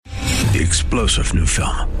The explosive new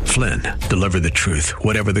film, Flynn, deliver the truth,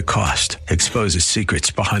 whatever the cost, exposes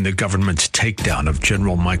secrets behind the government's takedown of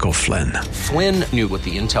General Michael Flynn. Flynn knew what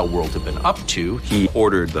the intel world had been up to. He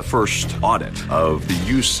ordered the first audit of the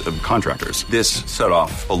use of contractors. This set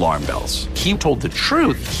off alarm bells. He told the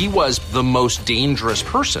truth. He was the most dangerous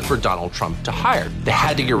person for Donald Trump to hire. They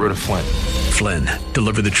had to get rid of Flynn. Flynn,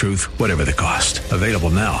 deliver the truth, whatever the cost. Available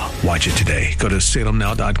now. Watch it today. Go to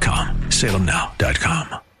salemnow.com.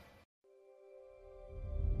 salemnow.com.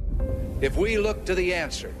 If we look to the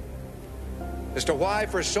answer as to why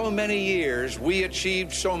for so many years we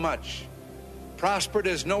achieved so much, prospered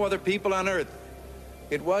as no other people on earth,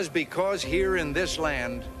 it was because here in this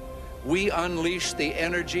land we unleashed the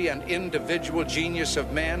energy and individual genius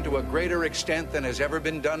of man to a greater extent than has ever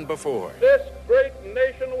been done before. This great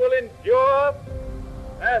nation will endure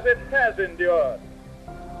as it has endured.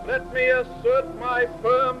 Let me assert my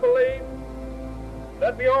firm belief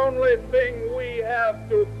that the only thing we have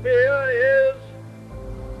to fear is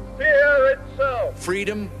fear itself.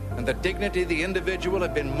 Freedom and the dignity of the individual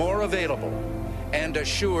have been more available and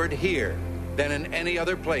assured here than in any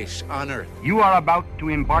other place on earth. You are about to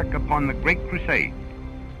embark upon the great crusade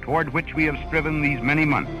toward which we have striven these many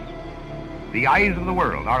months. The eyes of the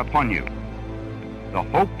world are upon you. The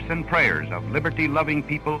hopes and prayers of liberty-loving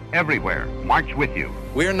people everywhere march with you.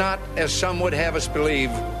 We're not, as some would have us believe,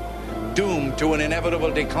 doomed to an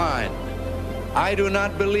inevitable decline. I do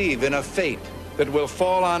not believe in a fate that will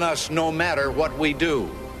fall on us no matter what we do.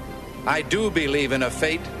 I do believe in a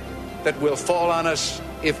fate that will fall on us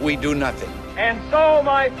if we do nothing. And so,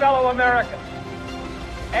 my fellow Americans,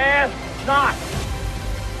 ask not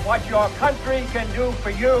what your country can do for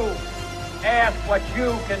you. Ask what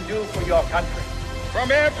you can do for your country.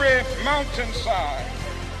 From every mountainside,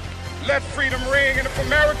 let freedom ring, and if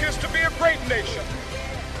America is to be a great nation,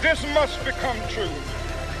 this must become true.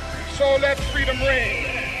 So let freedom ring.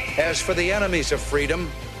 As for the enemies of freedom,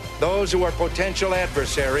 those who are potential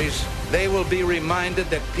adversaries, they will be reminded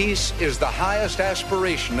that peace is the highest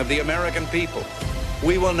aspiration of the American people.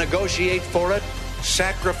 We will negotiate for it,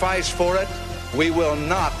 sacrifice for it. We will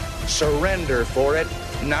not surrender for it,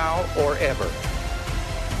 now or ever.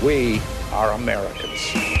 We are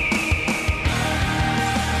Americans.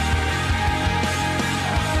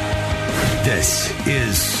 This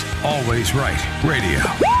is Always Right Radio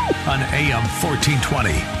on AM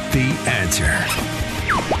 1420. The Answer.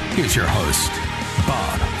 Here's your host,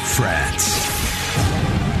 Bob France.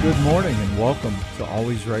 Good morning and welcome to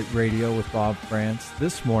Always Right Radio with Bob France.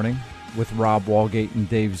 This morning with Rob Walgate and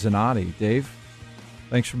Dave Zanotti. Dave,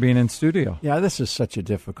 thanks for being in studio. Yeah, this is such a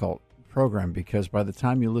difficult program because by the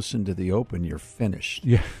time you listen to the open, you're finished.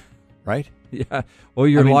 Yeah. Right? Yeah. Well,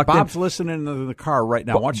 you're locked Bob's in. listening in the car right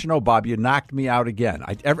now. I want you to know, Bob, you knocked me out again.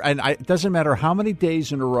 It doesn't matter how many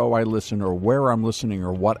days in a row I listen or where I'm listening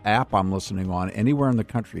or what app I'm listening on anywhere in the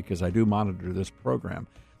country, because I do monitor this program.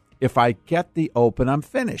 If I get the open, I'm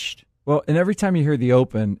finished. Well, and every time you hear the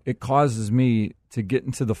open, it causes me to get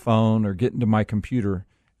into the phone or get into my computer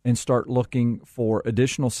and start looking for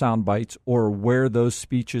additional sound bites or where those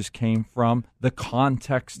speeches came from, the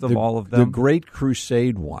context of all of them. The Great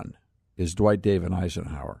Crusade one is Dwight David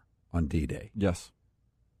Eisenhower on D-Day. Yes.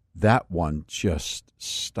 That one just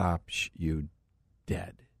stops you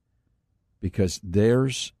dead because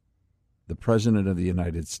there's the President of the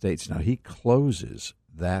United States. Now, he closes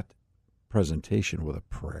that presentation with a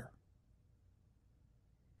prayer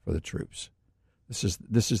for the troops. He was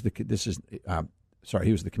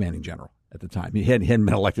the commanding general at the time. He hadn't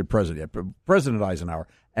been elected president yet, but President Eisenhower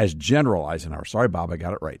as General Eisenhower. Sorry, Bob, I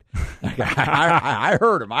got it right. I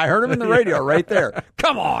heard him. I heard him in the radio right there.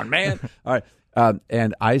 Come on, man. All right.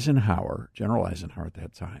 And Eisenhower, General Eisenhower at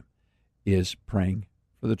that time, is praying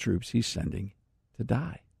for the troops he's sending to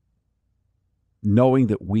die, knowing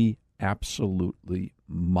that we absolutely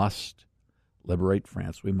must liberate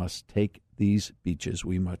France. We must take these beaches.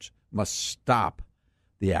 We must stop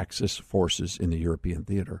the Axis forces in the European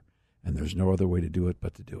theater, and there's no other way to do it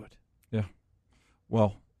but to do it. Yeah.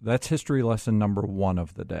 Well, that's history lesson number one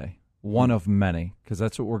of the day, one of many, because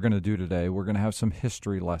that's what we're going to do today. We're going to have some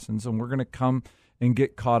history lessons, and we're going to come and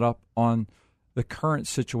get caught up on the current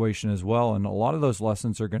situation as well, and a lot of those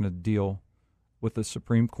lessons are going to deal with the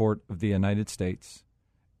Supreme Court of the United States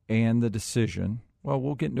and the decision. Well,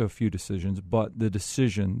 we'll get into a few decisions, but the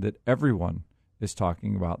decision that everyone is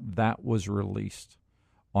talking about, that was released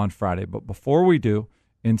on Friday. But before we do,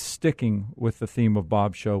 in sticking with the theme of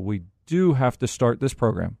Bob's show, we do have to start this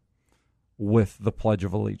program with the Pledge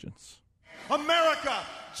of Allegiance. America,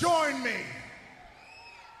 join me.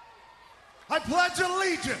 I pledge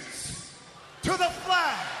allegiance to the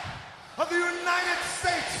flag of the United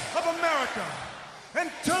States of America America and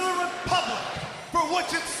to the republic for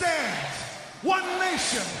which it stands, one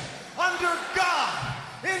nation, under God,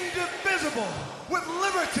 indivisible, with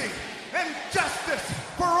liberty and justice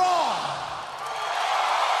for all.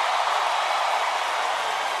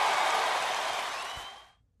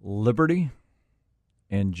 Liberty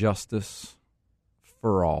and justice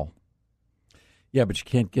for all. Yeah, but you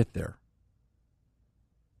can't get there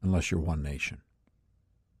unless you're one nation.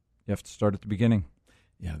 You have to start at the beginning.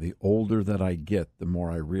 Yeah, the older that I get, the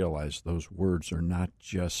more I realize those words are not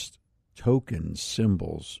just token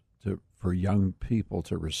symbols for young people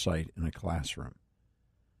to recite in a classroom.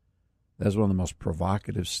 That's one of the most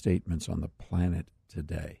provocative statements on the planet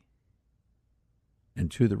today.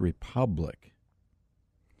 And to the republic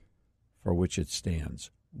for which it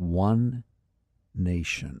stands, one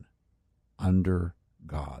nation under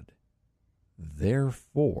God,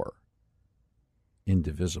 therefore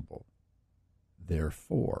indivisible,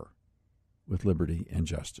 therefore with liberty and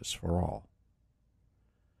justice for all.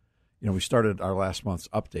 You know, we started our last month's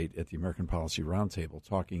update at the American Policy Roundtable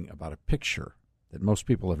talking about a picture that most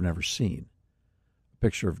people have never seen, a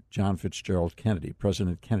picture of John Fitzgerald Kennedy,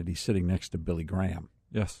 President Kennedy, sitting next to Billy Graham.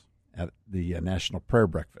 Yes. At the National Prayer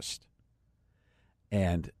Breakfast.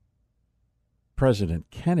 And President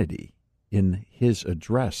Kennedy, in his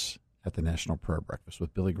address at the National Prayer Breakfast,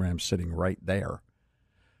 with Billy Graham sitting right there,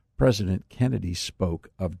 President Kennedy spoke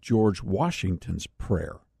of George Washington's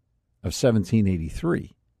prayer of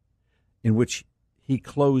 1783, in which he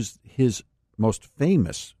closed his most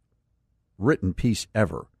famous written piece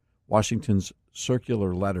ever, Washington's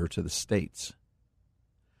circular letter to the states,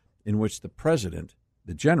 in which the president,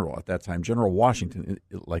 the general at that time, General Washington,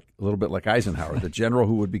 like a little bit like Eisenhower, the general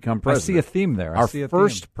who would become president. I see a theme there. Our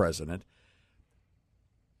first president,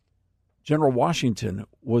 General Washington,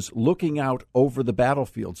 was looking out over the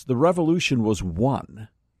battlefields. The revolution was won.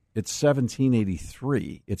 It's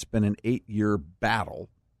 1783. It's been an 8-year battle.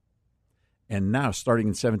 And now, starting in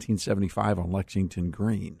 1775 on Lexington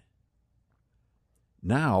Green,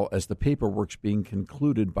 now, as the paperwork's being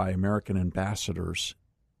concluded by American ambassadors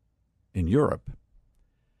in Europe,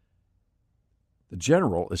 the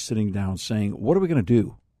general is sitting down saying, what are we going to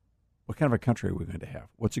do? What kind of a country are we going to have?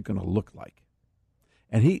 What's it going to look like?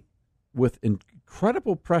 And he, with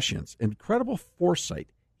incredible prescience, incredible foresight,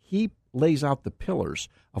 he lays out the pillars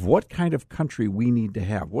of what kind of country we need to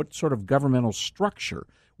have, what sort of governmental structure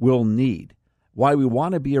we'll need, why we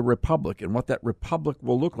want to be a republic and what that republic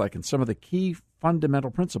will look like, and some of the key fundamental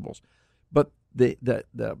principles. But the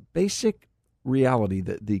basic reality,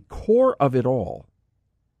 the core of it all,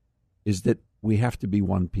 is that we have to be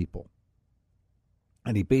one people.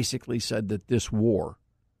 And he basically said that this war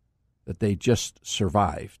that they just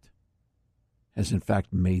survived has in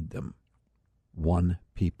fact made them one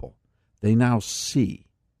people. They now see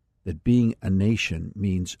that being a nation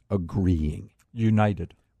means agreeing.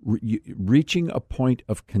 United. Reaching a point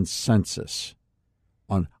of consensus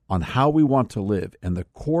on how we want to live and the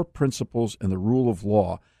core principles and the rule of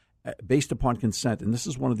law based upon consent. And this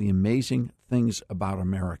is one of the amazing things about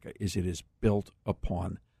America, is it is built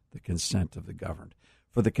upon the consent of the governed.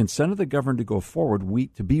 For the consent of the governed to go forward,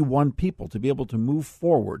 to be one people, to be able to move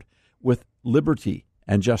forward with liberty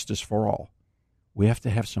and justice for all, we have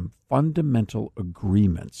to have some fundamental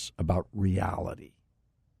agreements about reality.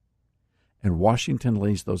 And Washington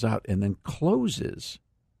lays those out and then closes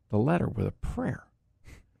the letter with a prayer.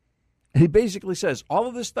 And he basically says, all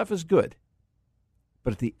of this stuff is good,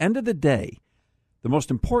 but at the end of the day, the most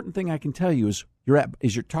important thing I can tell you is your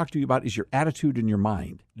attitude and your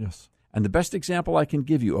mind. Yes. And the best example I can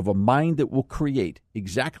give you of a mind that will create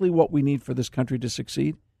exactly what we need for this country to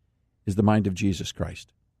succeed is the mind of Jesus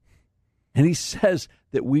Christ. And he says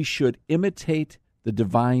that we should imitate the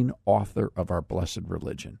divine author of our blessed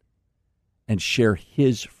religion and share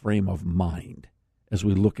his frame of mind as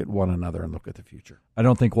we look at one another and look at the future. I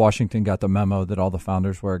don't think Washington got the memo that all the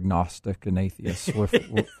founders were agnostic and atheists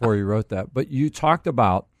before he wrote that. But you talked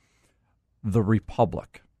about the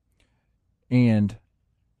republic and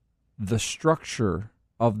the structure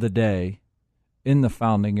of the day in the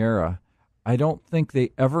founding era. I don't think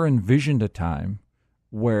they ever envisioned a time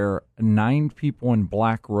where 9 people in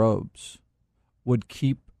black robes would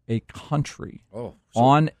keep a country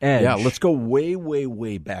on edge. Yeah, let's go way, way,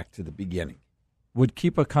 way back to the beginning. Would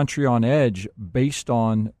keep a country on edge based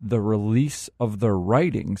on the release of their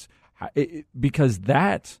writings, because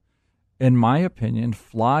that, in my opinion,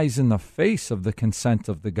 flies in the face of the consent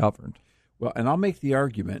of the governed. Well, and I'll make the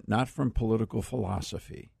argument not from political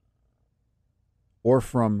philosophy or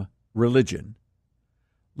from religion.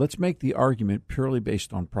 Let's make the argument purely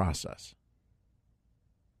based on process.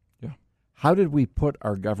 Yeah. How did we put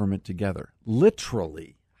our government together?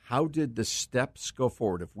 Literally, how did the steps go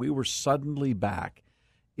forward? If we were suddenly back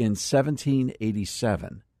in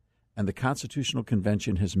 1787 and the Constitutional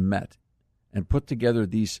Convention has met and put together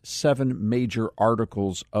these 7 major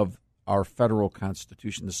articles of our federal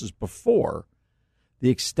Constitution, this is before the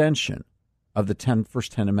extension of the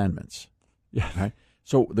first 10 amendments. Yeah. Right?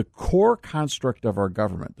 So the core construct of our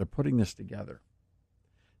government, they're putting this together.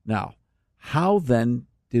 Now, how then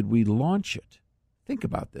did we launch it? Think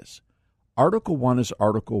about this. Article 1 is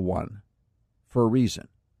Article 1 for a reason.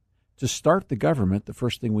 To start the government, the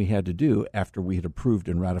first thing we had to do after we had approved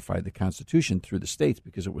and ratified the Constitution through the states,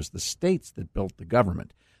 because it was the states that built the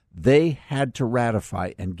government, they had to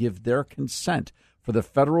ratify and give their consent for the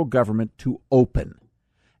federal government to open.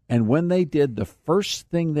 And when they did, the first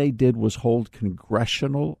thing they did was hold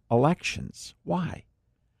congressional elections. Why?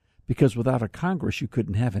 Because without a Congress, you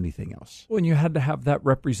couldn't have anything else. Well, and you had to have that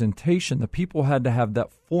representation. The people had to have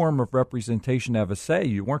that form of representation to have a say.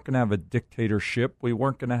 You weren't going to have a dictatorship. We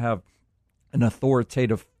weren't going to have an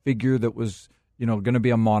authoritative figure that was, going to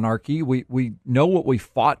be a monarchy. We know what we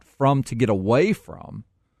fought from to get away from.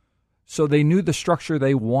 So they knew the structure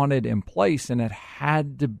they wanted in place, and it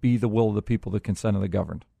had to be the will of the people, the consent of the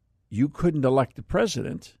governed. You couldn't elect the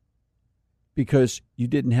president because you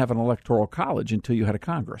didn't have an electoral college until you had a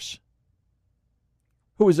Congress.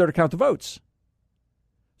 Who was there to count the votes?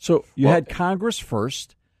 So you had Congress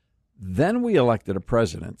first, then we elected a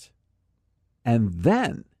president, and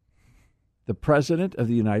then the President of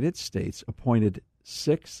the United States appointed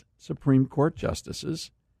 6 Supreme Court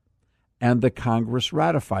justices, and the Congress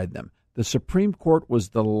ratified them. The Supreme Court was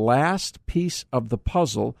the last piece of the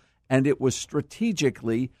puzzle, and it was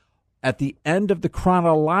strategically at the end of the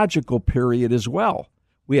chronological period as well.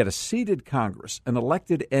 We had a seated Congress, an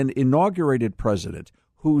elected and inaugurated president,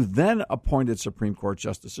 who then appointed Supreme Court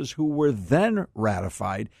justices, who were then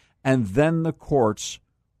ratified, and then the courts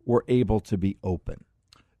were able to be open.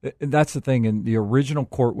 That's the thing. In the original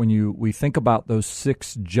court, when we think about those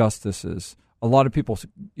 6 justices, a lot of people,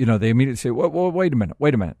 they immediately say, wait a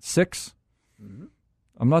minute, 6? Mm-hmm.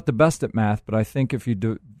 I'm not the best at math, but I think if you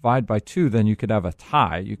divide by 2, then you could have a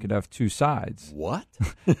tie. You could have 2 sides. What?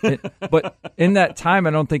 But in that time,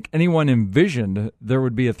 I don't think anyone envisioned there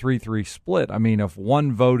would be a 3-3 split. I mean, if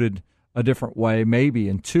one voted a different way, maybe,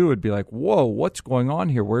 and 2 would be like, whoa, what's going on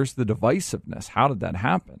here? Where's the divisiveness? How did that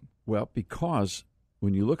happen? Well, because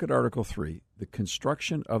when you look at Article 3, the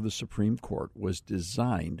construction of the Supreme Court was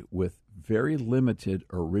designed with very limited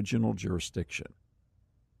original jurisdiction.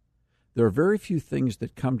 There are very few things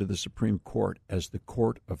that come to the Supreme Court as the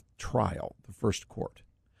court of trial, the first court.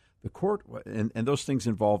 The court, and those things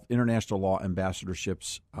involve international law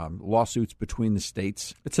ambassadorships, lawsuits between the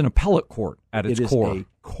states. It's an appellate court at its core. It is a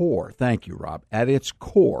core. Thank you, Rob. At its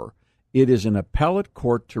core, it is an appellate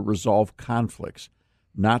court to resolve conflicts,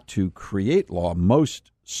 not to create law,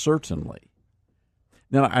 most certainly.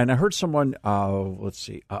 Now, and I heard someone,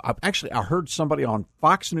 actually, I heard somebody on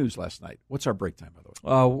Fox News last night. What's our break time, by the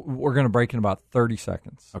way? We're going to break in about 30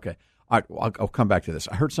 seconds. Okay. All right, I'll come back to this.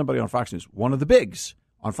 I heard somebody on Fox News, one of the bigs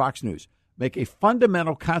on Fox News, make a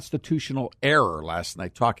fundamental constitutional error last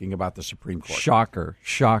night talking about the Supreme Court.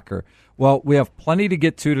 Shocker. Well, we have plenty to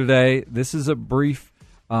get to today. This is a brief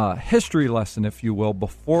history lesson, if you will,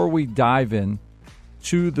 before we dive in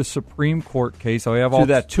to the Supreme Court case. So we have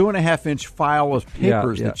that 2.5-inch file of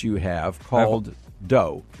papers that you have called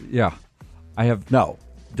Doe. Yeah. I have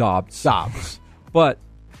Dobbs. But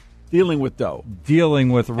dealing with Doe. Dealing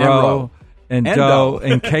with Roe and Doe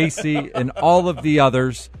and Casey and all of the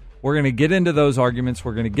others. We're going to get into those arguments.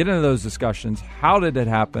 We're going to get into those discussions. How did it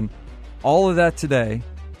happen? All of that today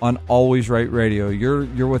on Always Right Radio.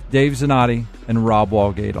 You're with Dave Zanotti and Rob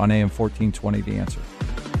Walgate on AM 1420 The Answer.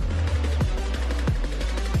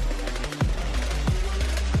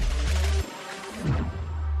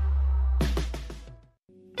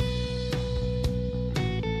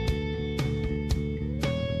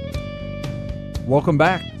 Welcome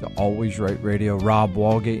back to Always Right Radio. Rob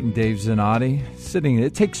Walgate and Dave Zanotti sitting.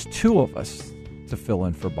 It takes 2 of us to fill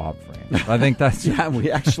in for Bob France. I think that's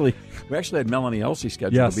we actually had Melanie Elsey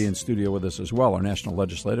scheduled to be in studio with us as well, our national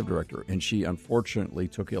legislative director, and she unfortunately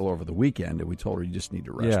took ill over the weekend, and we told her you just need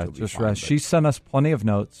to rest. Yeah, just rest. She sent us plenty of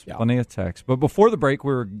notes, plenty of texts. But before the break,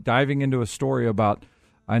 we were diving into a story about,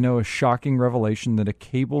 I know, a shocking revelation that a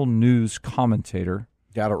cable news commentator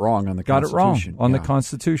got it wrong on the Constitution. The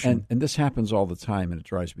Constitution. And this happens all the time, and it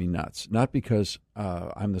drives me nuts. Not because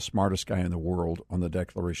I'm the smartest guy in the world on the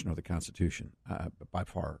Declaration of the Constitution, by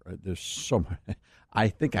far. There's so much. I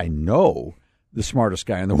think I know the smartest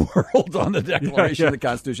guy in the world on the Declaration of the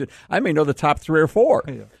Constitution. I may know the top 3 or 4.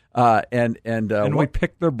 And we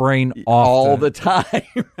pick their brain all the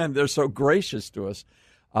time, and they're so gracious to us.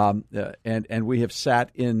 And we have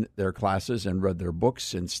sat in their classes and read their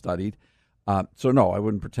books and studied. So no, I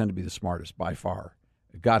wouldn't pretend to be the smartest by far.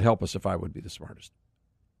 God help us if I would be the smartest.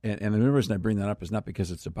 And the reason I bring that up is not because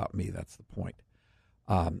it's about me. That's the point.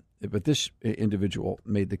 But this individual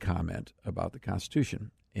made the comment about the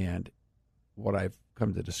Constitution, and what I've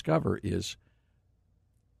come to discover is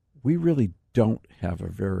we really don't have a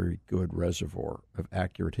very good reservoir of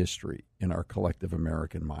accurate history in our collective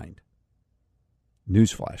American mind.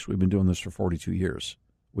 Newsflash, we've been doing this for 42 years.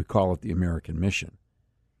 We call it the American mission,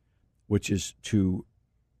 which is to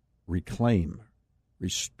reclaim,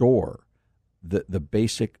 restore the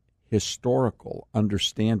basic historical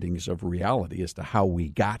understandings of reality as to how we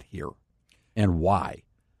got here and why.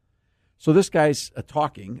 So this guy's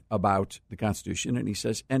talking about the Constitution, and he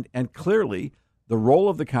says, and clearly the role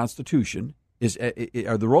of the Constitution is,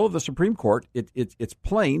 or the role of the Supreme Court, it's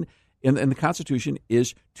plain in the Constitution,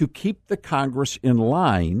 is to keep the Congress in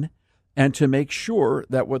line and to make sure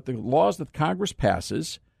that what the laws that Congress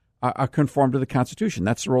passes are conform to the Constitution.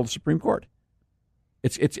 That's the role of the Supreme Court.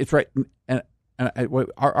 It's right. And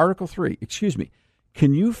Article 3, excuse me.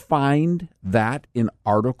 Can you find that in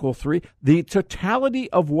Article 3? The totality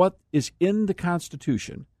of what is in the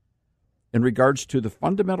Constitution in regards to the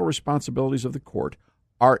fundamental responsibilities of the court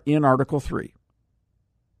are in Article 3.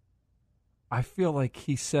 I feel like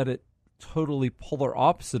he said it totally polar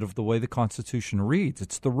opposite of the way the Constitution reads.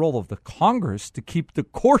 It's the role of the Congress to keep the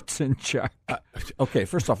courts in check. Okay,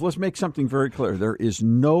 first off, let's make something very clear. There is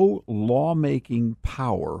no lawmaking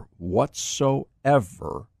power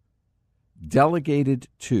whatsoever delegated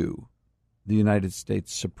to the United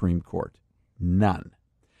States Supreme Court. None.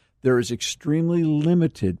 There is extremely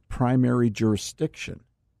limited primary jurisdiction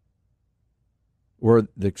where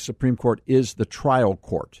the Supreme Court is the trial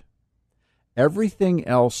court. Everything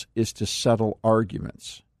else is to settle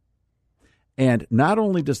arguments. And not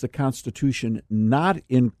only does the Constitution not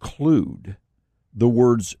include the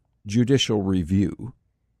words judicial review,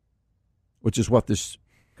 which is what this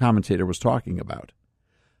commentator was talking about,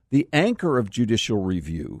 the anchor of judicial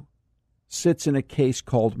review sits in a case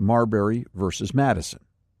called Marbury versus Madison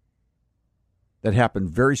that happened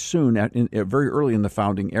very soon, very early in the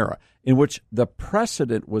founding era, in which the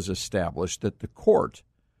precedent was established that the court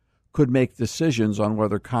could make decisions on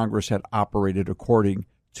whether Congress had operated according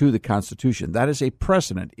to the Constitution. That is a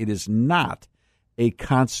precedent. It is not a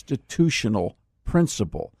constitutional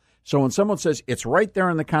principle. So when someone says it's right there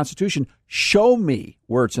in the Constitution, show me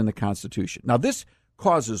where it's in the Constitution. Now, this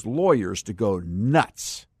causes lawyers to go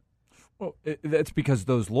nuts. Well, that's because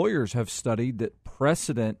those lawyers have studied that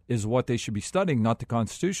precedent is what they should be studying, not the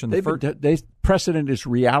Constitution. Precedent is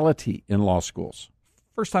reality in law schools.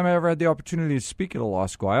 First time I ever had the opportunity to speak at a law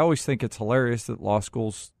school. I always think it's hilarious that law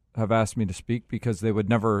schools have asked me to speak because they would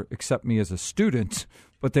never accept me as a student,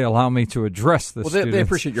 but they allow me to address the students. They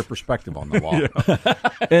appreciate your perspective on the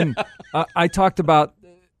law. And I talked about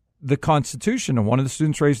the Constitution, and one of the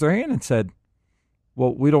students raised their hand and said,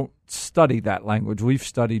 well, we don't study that language. We've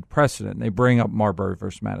studied precedent. And they bring up Marbury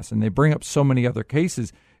versus Madison. They bring up so many other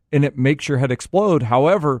cases, and it makes your head explode.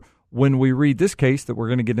 However, when we read this case that we're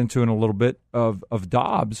going to get into in a little bit of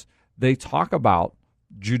Dobbs, they talk about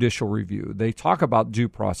judicial review. They talk about due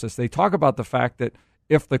process. They talk about the fact that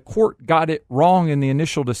if the court got it wrong in the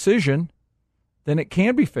initial decision, then it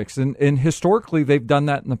can be fixed. And historically, they've done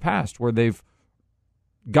that in the past where they've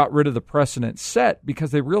got rid of the precedent set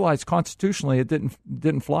because they realized constitutionally it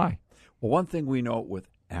didn't fly. Well, one thing we know with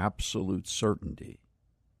absolute certainty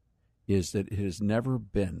is that it has never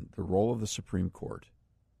been the role of the Supreme Court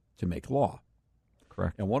to make law.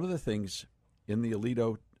 Correct. And one of the things in the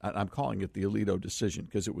Alito, I'm calling it the Alito decision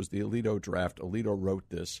because it was the Alito draft. Alito wrote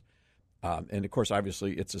this. And, of course,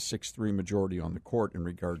 obviously it's a 6-3 majority on the court in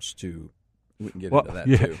regards to, we can get into that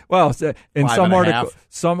too. Well, in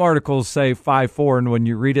some articles say 5-4, and when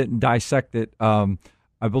you read it and dissect it,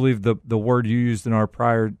 I believe the word you used in our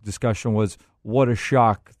prior discussion was, what a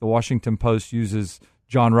shock. The Washington Post uses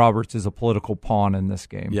John Roberts as a political pawn in this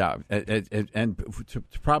game. Yeah, and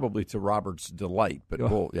probably to Roberts' delight, but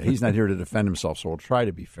he's not here to defend himself, so we'll try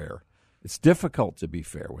to be fair. It's difficult to be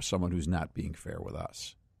fair with someone who's not being fair with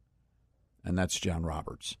us, and that's John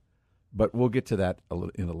Roberts. But we'll get to that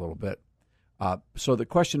in a little bit. So the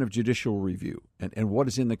question of judicial review and what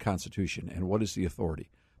is in the Constitution and what is the authority.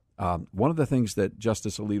 One of the things that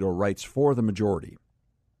Justice Alito writes for the majority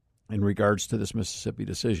in regards to this Mississippi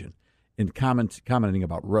decision, in commenting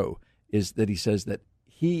about Roe, is that he says that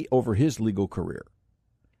he, over his legal career,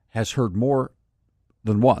 has heard more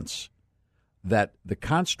than once that the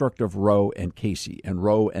construct of Roe and Casey and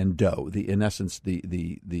Roe and Doe, in essence,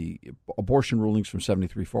 the abortion rulings from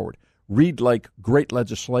 73 forward, read like great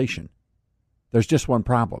legislation. There's just one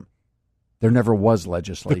problem. There never was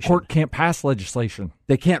legislation. The court can't pass legislation.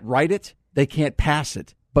 They can't write it. They can't pass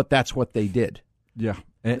it. But that's what they did. Yeah.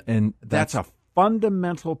 And that's a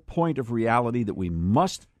fundamental point of reality that we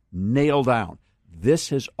must nail down. This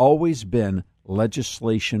has always been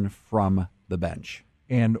legislation from the bench.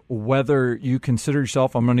 And whether you consider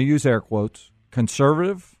yourself, I'm going to use air quotes,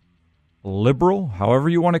 conservative, liberal, however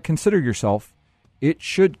you want to consider yourself, it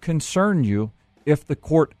should concern you if the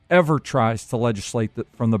court ever tries to legislate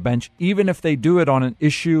from the bench, even if they do it on an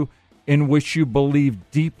issue in which you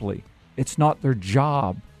believe deeply. It's not their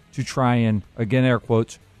job to try and, again, air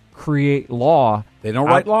quotes, create law. They don't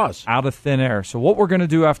write laws out of thin air. So what we're going to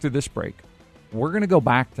do after this break, we're going to go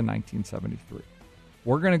back to 1973.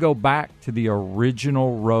 We're going to go back to the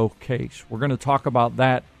original Roe case. We're going to talk about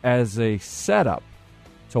that as a setup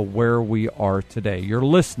to where we are today. You're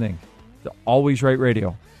listening to Always Right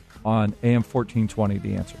Radio on AM 1420,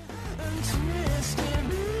 The Answer.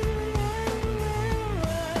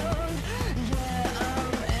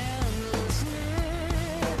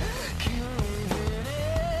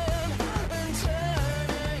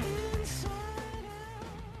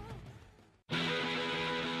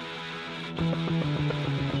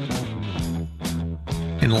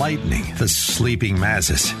 Enlightening the sleeping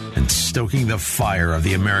masses and stoking the fire of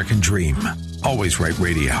the American dream. Always Right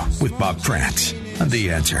Radio with Bob Krantz on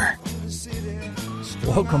The Answer.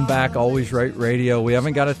 Welcome back, Always Right Radio. We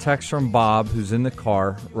haven't got a text from Bob, who's in the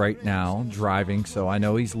car right now driving, so I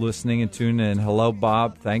know he's listening and tuning in. Hello,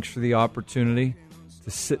 Bob. Thanks for the opportunity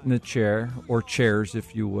to sit in a chair, or chairs,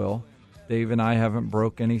 if you will. Dave and I haven't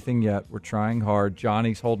broke anything yet. We're trying hard.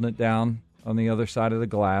 Johnny's holding it down on the other side of the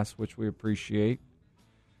glass, which we appreciate.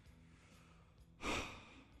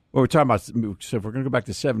 Well, we're talking about, so if we're going to go back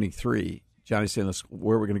to 73, Johnny's saying,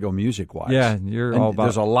 where we're going to go music-wise. Yeah, you're all about.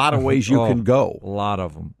 There's a lot of ways you can go. A lot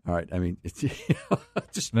of them. All right, I mean, it's,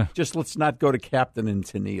 just let's not go to Captain and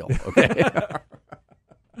Tennille, okay?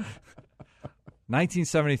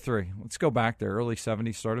 1973. Let's go back there. Early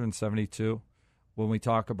 70s, started in 72. When we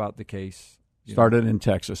talk about the case. Started in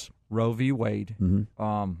Texas. Roe v. Wade.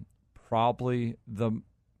 Mm-hmm. Probably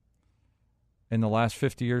in the last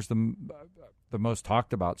 50 years, the most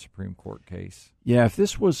talked about Supreme Court case. Yeah, if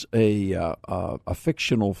this was a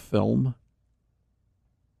fictional film,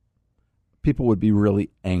 people would be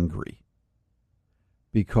really angry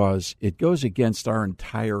because it goes against our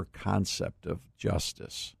entire concept of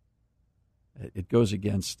justice. It goes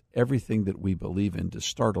against everything that we believe in to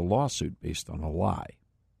start a lawsuit based on a lie.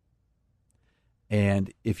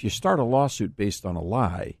 And if you start a lawsuit based on a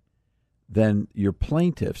lie, then your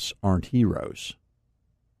plaintiffs aren't heroes.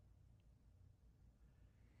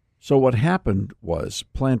 So what happened was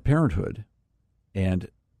Planned Parenthood and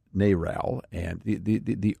NARAL and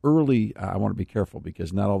the early, I want to be careful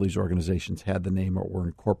because not all these organizations had the name or were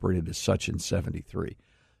incorporated as such in 73.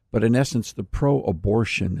 But in essence, the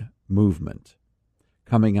pro-abortion movement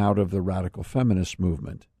coming out of the radical feminist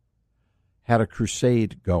movement had a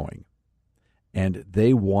crusade going. And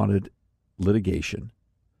they wanted litigation.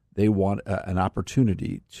 They want an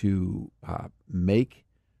opportunity to make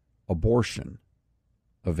abortion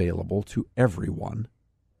available to everyone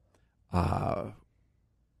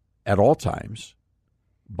at all times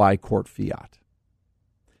by court fiat.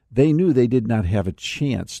 They knew they did not have a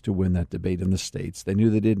chance to win that debate in the states. They knew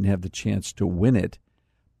they didn't have the chance to win it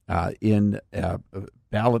in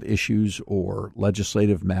ballot issues or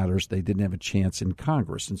legislative matters. They didn't have a chance in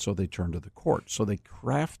Congress, and so they turned to the court. So they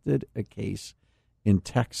crafted a case in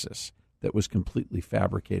Texas that was completely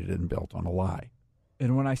fabricated and built on a lie.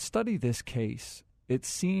 And when I study this case, it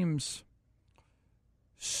seems,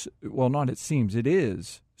 well, not it seems, it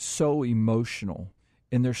is so emotional.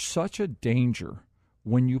 And there's such a danger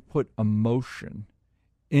when you put emotion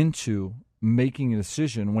into making a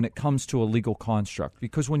decision when it comes to a legal construct.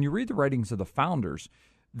 Because when you read the writings of the founders,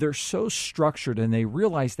 they're so structured and they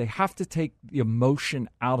realize they have to take the emotion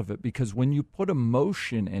out of it. Because when you put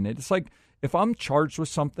emotion in it, it's like if I'm charged with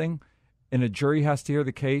something and a jury has to hear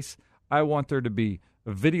the case, I want there to be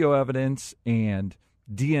video evidence and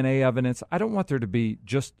DNA evidence. I don't want there to be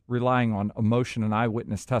just relying on emotion and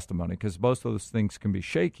eyewitness testimony because both of those things can be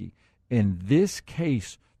shaky. And this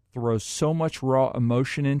case throws so much raw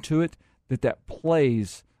emotion into it that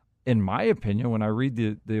plays, in my opinion, when I read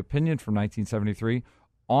the opinion from 1973,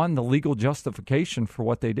 on the legal justification for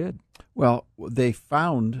what they did. Well, they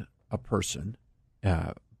found a person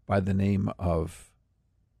by the name of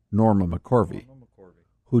Norma McCorvey,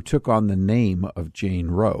 who took on the name of Jane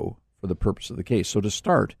Roe for the purpose of the case. So to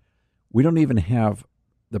start, we don't even have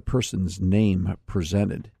the person's name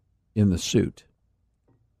presented in the suit.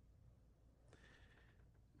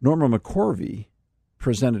 Norma McCorvey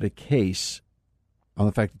presented a case on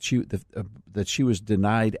the fact that she was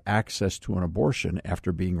denied access to an abortion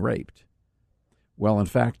after being raped. Well, in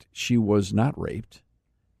fact, she was not raped.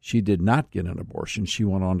 She did not get an abortion. She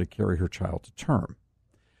went on to carry her child to term.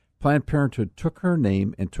 Planned Parenthood took her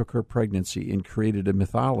name and took her pregnancy and created a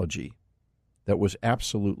mythology that was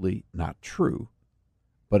absolutely not true,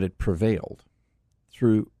 but it prevailed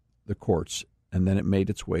through the courts, and then it made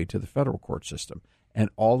its way to the federal court system.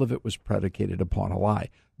 And all of it was predicated upon a lie.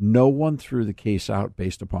 No one threw the case out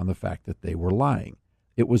based upon the fact that they were lying.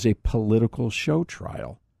 It was a political show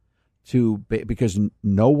trial because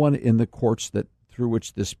no one in the courts through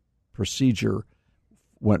which this procedure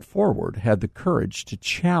went forward had the courage to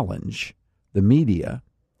challenge the media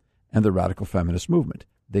and the radical feminist movement.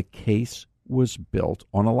 The case was built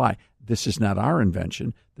on a lie. This is not our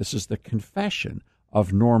invention. This is the confession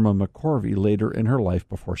of Norma McCorvey later in her life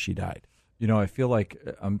before she died. You know, I feel like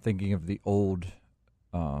I'm thinking of the old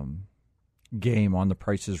game on The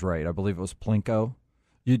Price is Right. I believe it was Plinko.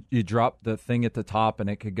 You drop the thing at the top, and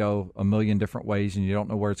it could go a million different ways, and you don't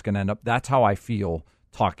know where it's going to end up. That's how I feel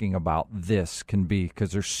talking about this can be,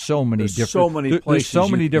 because there's so many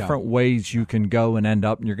different ways you can go and end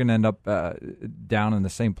up, and you're going to end up down in the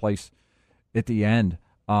same place at the end.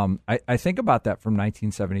 I think about that from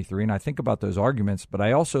 1973, and I think about those arguments, but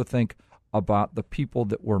I also think about the people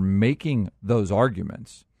that were making those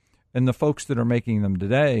arguments. And the folks that are making them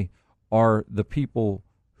today are the people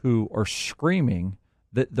who are screaming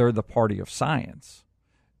that they're the party of science.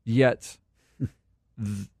 Yet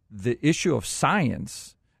the issue of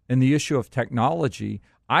science and the issue of technology,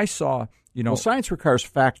 I saw, Well, science requires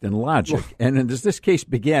fact and logic. And as this case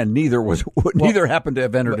began, neither happened to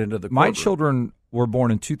have entered into the courtroom. My children were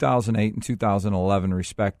born in 2008 and 2011,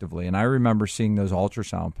 respectively, and I remember seeing those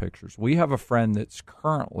ultrasound pictures. We have a friend that's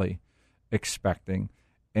currently expecting,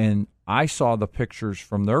 and I saw the pictures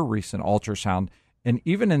from their recent ultrasound, and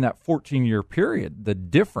even in that 14-year period, the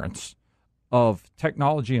difference of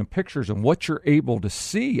technology and pictures and what you're able to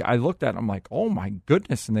see, I looked at them like, oh, my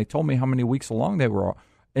goodness, and they told me how many weeks along they were.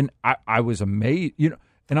 And I was amazed,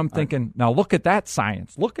 and I'm thinking, now look at that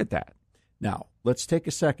science. Look at that. Now, let's take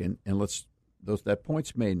a second, and that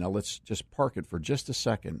point's made. Now, let's just park it for just a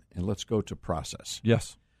second, and let's go to process.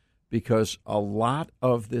 Yes. Because a lot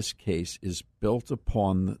of this case is built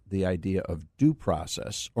upon the idea of due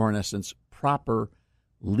process, or in essence, proper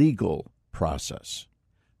legal process.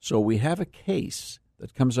 So we have a case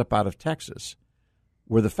that comes up out of Texas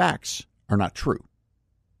where the facts are not true.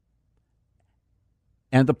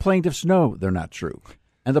 And the plaintiffs know they're not true.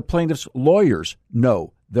 And the plaintiffs' lawyers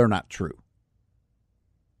know they're not true.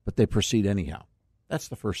 But they proceed anyhow. That's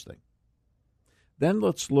the first thing. Then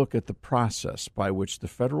let's look at the process by which the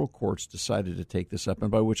federal courts decided to take this up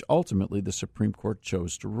and by which ultimately the Supreme Court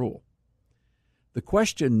chose to rule. The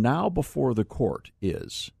question now before the court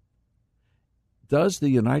is, does the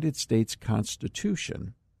United States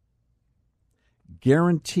Constitution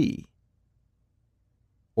guarantee,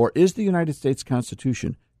 or is the United States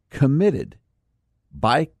Constitution committed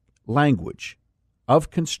by language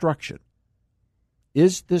of construction?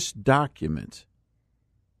 Is this document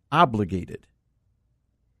obligated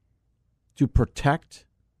to protect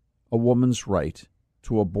a woman's right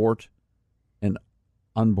to abort an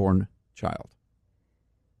unborn child?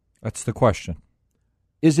 That's the question.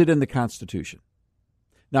 Is it in the Constitution?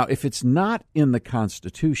 Now, if it's not in the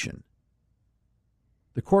Constitution,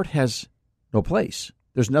 the court has no place.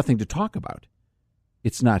 There's nothing to talk about.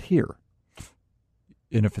 It's not here.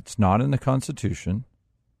 And if it's not in the Constitution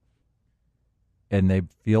and they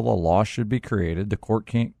feel a law should be created, the court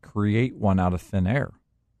can't create one out of thin air.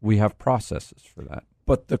 We have processes for that.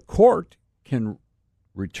 But the court can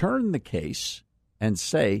return the case and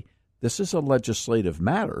say, this is a legislative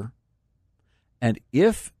matter, and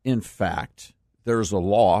if, in fact, there's a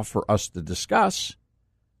law for us to discuss,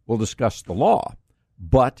 we'll discuss the law.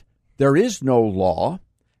 But there is no law,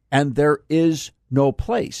 and there is no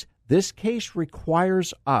place. This case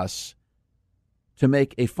requires us to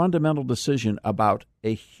make a fundamental decision about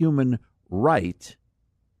a human right,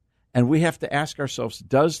 and we have to ask ourselves,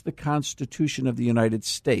 does the Constitution of the United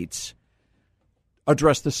States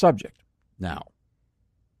address the subject? Now,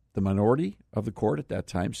 the minority of the court at that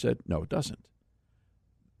time said, no, it doesn't.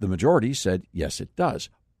 The majority said, yes, it does.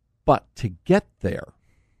 But to get there,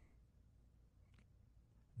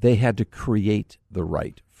 they had to create the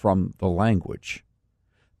right from the language.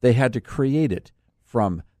 They had to create it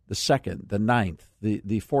from the Second, the Ninth, the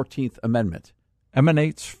 14th Amendment.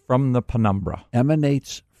 Emanates from the penumbra.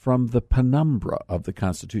 Emanates from the penumbra of the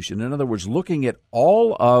Constitution. In other words, looking at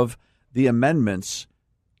all of the amendments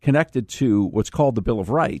connected to what's called the Bill of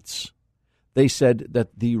Rights, they said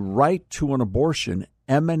that the right to an abortion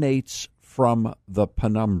emanates from the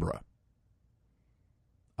penumbra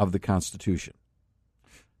of the Constitution.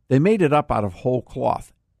 They made it up out of whole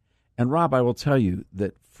cloth. And, Rob, I will tell you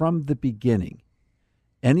that from the beginning,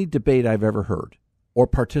 any debate I've ever heard or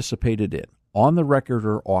participated in, on the record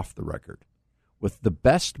or off the record, with the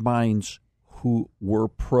best minds who were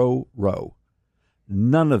pro-Roe,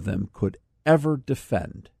 none of them could ever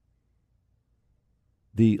defend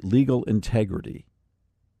the legal integrity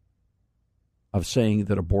of saying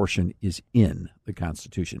that abortion is in the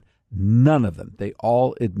Constitution. None of them. They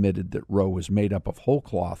all admitted that Roe was made up of whole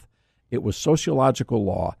cloth. It was sociological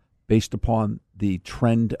law based upon the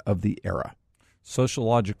trend of the era.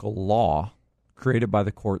 Sociological law created by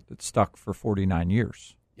the court that stuck for 49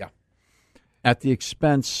 years. Yeah. At the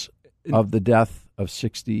expense of the death of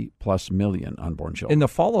 60-plus million unborn children. And the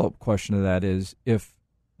follow-up question to that is, if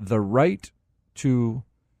the right to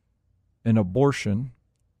an abortion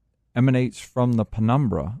emanates from the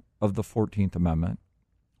penumbra of the 14th Amendment,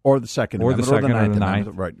 or the Second Amendment, or the Ninth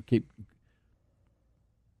Amendment, right?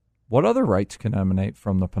 What other rights can emanate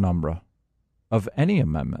from the penumbra of any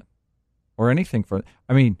amendment or anything?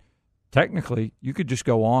 Technically, you could just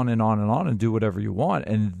go on and on and on and do whatever you want,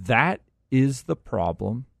 and that is the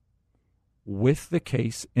problem with the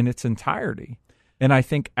case in its entirety. And I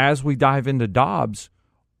think as we dive into Dobbs,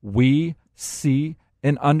 we see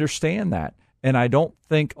and understand that. And I don't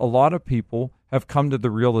think a lot of people have come to the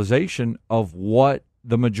realization of what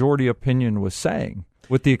the majority opinion was saying,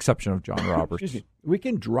 with the exception of John Roberts. Excuse me. We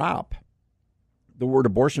can drop the word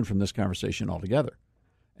abortion from this conversation altogether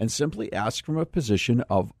and simply ask from a position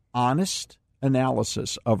of honest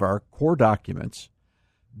analysis of our core documents.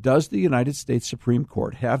 Does the United States Supreme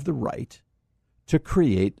Court have the right to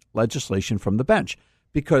create legislation from the bench?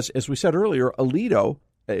 Because, as we said earlier, Alito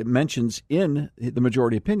mentions in the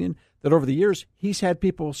majority opinion that over the years he's had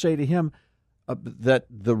people say to him that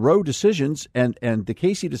the Roe decisions and the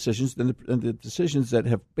Casey decisions and the decisions that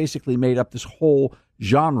have basically made up this whole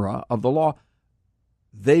genre of the law,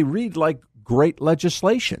 they read like great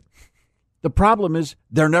legislation. The problem is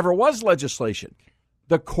there never was legislation.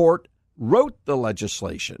 The court wrote the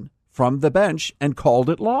legislation from the bench and called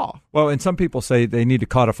it law. Well, and some people say they need to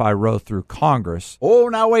codify Roe through Congress. Oh,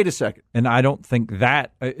 now wait a second. And I don't think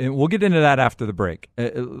that, and we'll get into that after the break.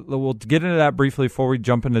 We'll get into that briefly before we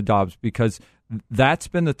jump into Dobbs, because that's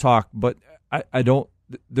been the talk, but I don't,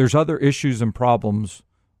 there's other issues and problems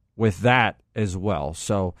with that as well.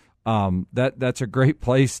 So that's a great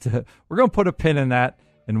place to, we're going to put a pin in that.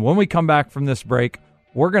 And when we come back from this break,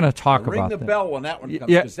 we're going to talk about that. Ring the bell when that one comes,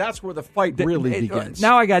 because that's where the fight really begins.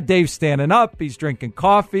 Now I got Dave standing up. He's drinking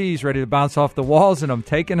coffee. He's ready to bounce off the walls, and I'm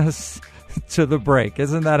taking us to the break.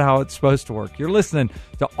 Isn't that how it's supposed to work? You're listening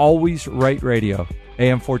to Always Right Radio,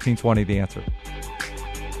 AM 1420, The Answer.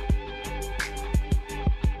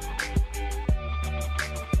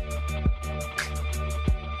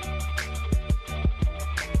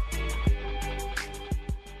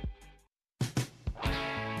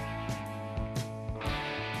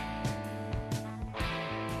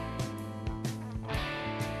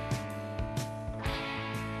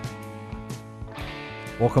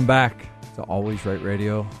 Welcome back to Always Right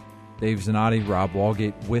Radio. Dave Zanotti, Rob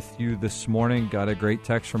Walgate with you this morning. Got a great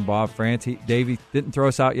text from Bob France. Davey didn't throw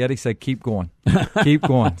us out yet. He said, keep going. Keep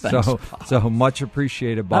going. Thanks, so much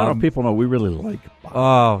appreciated, Bob. I don't know, people know we really like Bob.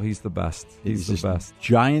 Oh, he's the best. He's the best.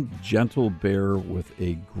 Giant, gentle bear with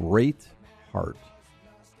a great heart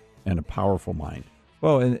and a powerful mind.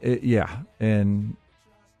 Well, and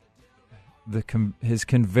his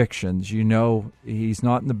convictions, he's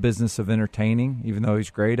not in the business of entertaining, even though he's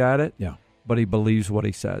great at it. Yeah. But he believes what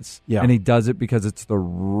he says. Yeah. And he does it because it's the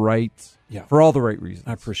right, for all the right reasons.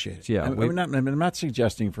 I appreciate it. Yeah. I'm not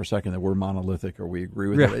suggesting for a second that we're monolithic or we agree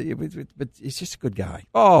with it, but he's just a good guy.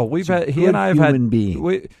 Oh, he and I have had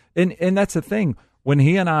being. And that's the thing. When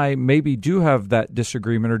he and I maybe do have that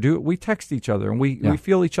disagreement we text each other and we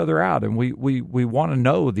feel each other out, and we want to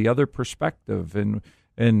know the other perspective,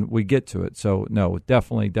 and we get to it. So, no,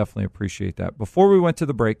 definitely appreciate that. Before we went to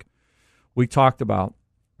the break, we talked about,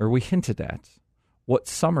 or we hinted at, what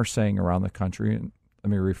some are saying around the country. And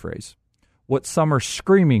let me rephrase. What some are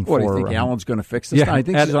screaming for. What, do you think Alan's going to fix this? Yeah, I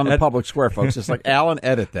think she's on the public square, folks. It's like, Alan,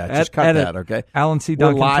 edit that. Just cut that, okay? Alan C.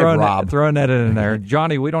 Duncan, throw an edit in there.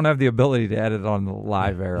 Johnny, we don't have the ability to edit on the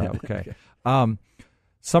live era, okay?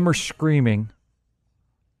 Some are screaming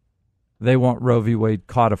They want Roe v. Wade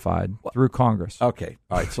codified through Congress. Okay.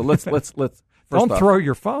 All right. So let's don't throw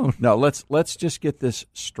your phone. No, let's just get this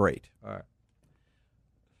straight. All right.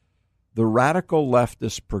 The radical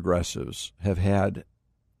leftist progressives have had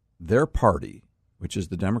their party, which is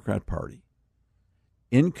the Democrat Party,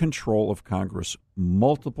 in control of Congress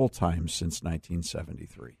multiple times since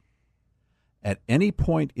 1973. At any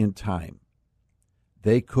point in time,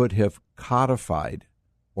 they could have codified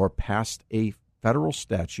or passed a federal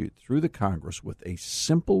statute through the Congress with a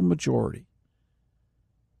simple majority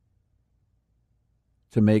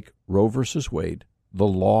to make Roe versus Wade the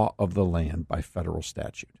law of the land by federal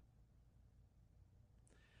statute.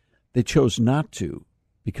 They chose not to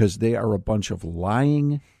because they are a bunch of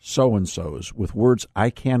lying so-and-sos with words I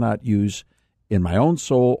cannot use in my own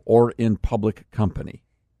soul or in public company.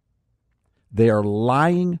 They are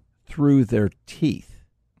lying through their teeth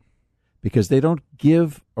because they don't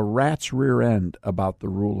give a rat's rear end about the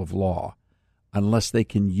rule of law unless they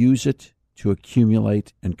can use it to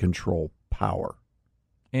accumulate and control power.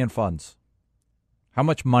 And funds. How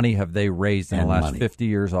much money have they raised in the last 50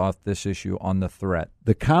 years off this issue on the threat?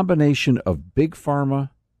 The combination of big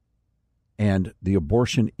pharma and the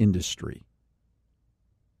abortion industry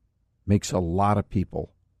makes a lot of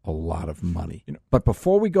people a lot of money. But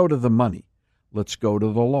before we go to the money, let's go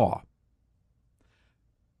to the law.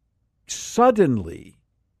 Suddenly,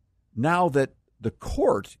 now that the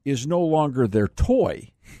court is no longer their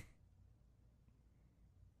toy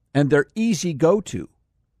and their easy go-to,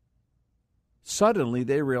 suddenly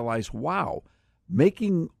they realize, wow,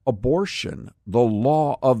 making abortion the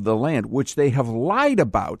law of the land, which they have lied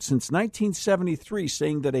about since 1973,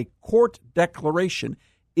 saying that a court declaration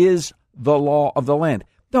is the law of the land.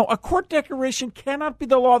 No, a court declaration cannot be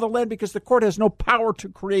the law of the land because the court has no power to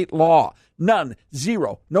create law. None.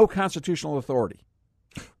 Zero. No constitutional authority.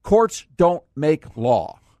 Courts don't make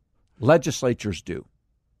law. Legislatures do.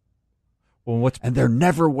 Well, and there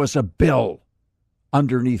never was a bill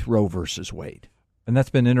underneath Roe versus Wade. And that's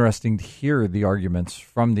been interesting to hear the arguments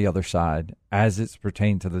from the other side as it's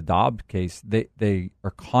pertained to the Dobbs case. They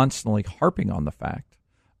are constantly harping on the fact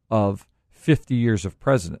of 50 years of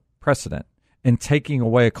precedent and taking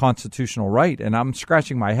away a constitutional right. And I'm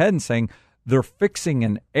scratching my head and saying they're fixing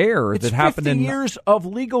an error that happened in 50 years of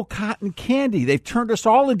legal cotton candy. They've turned us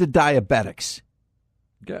all into diabetics.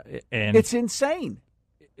 And it's insane.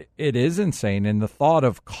 It is insane. And the thought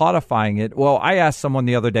of codifying it. Well, I asked someone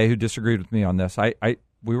the other day who disagreed with me on this.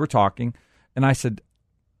 We were talking, and I said,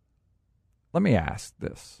 let me ask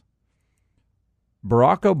this.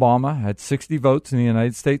 Barack Obama had 60 votes in the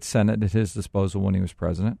United States Senate at his disposal when he was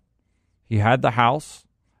president. He had the House,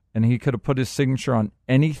 and he could have put his signature on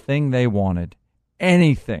anything they wanted.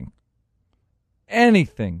 Anything.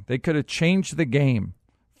 They could have changed the game.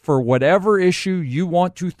 For whatever issue you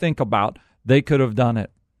want to think about, they could have done it.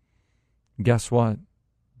 Guess what?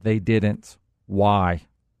 They didn't. Why?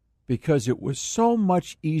 Because it was so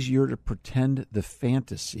much easier to pretend the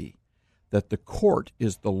fantasy that the court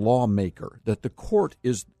is the lawmaker, that the court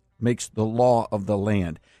makes the law of the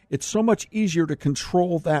land. It's so much easier to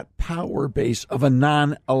control that power base of a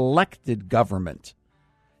non-elected government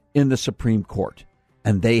in the Supreme Court.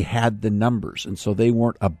 And they had the numbers, and so they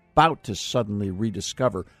weren't about to suddenly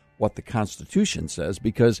rediscover what the Constitution says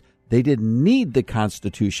because they didn't need the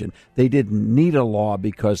Constitution. They didn't need a law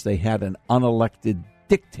because they had an unelected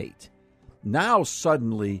dictate. Now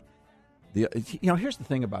suddenly, here's the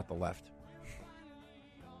thing about the left.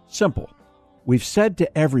 Simple. We've said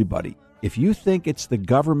to everybody, if you think it's the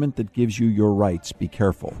government that gives you your rights, be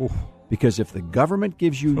careful. Because if the government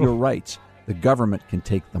gives you your rights, the government can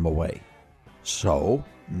take them away. So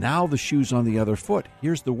now the shoe's on the other foot.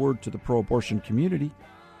 Here's the word to the pro-abortion community.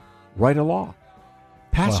 Write a law.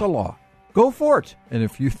 Pass a law. Go for it. And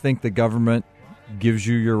if you think the government gives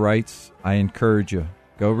you your rights, I encourage you.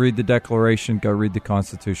 Go read the Declaration. Go read the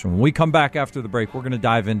Constitution. When we come back after the break, we're going to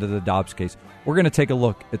dive into the Dobbs case. We're going to take a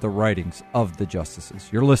look at the writings of the justices.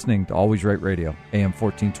 You're listening to Always Right Radio, AM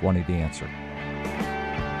 1420, The Answer.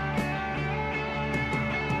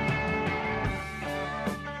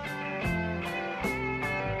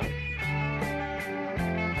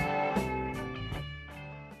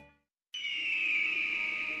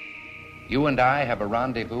 You and I have a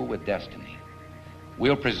rendezvous with destiny.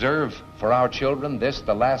 We'll preserve for our children this,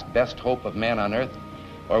 the last best hope of man on earth,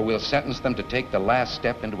 or we'll sentence them to take the last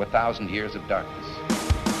step into 1,000 years of darkness.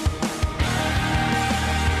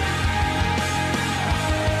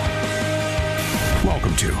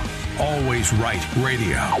 Welcome to Always Right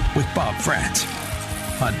Radio with Bob France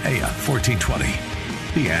on AM 1420.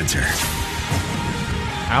 The Answer.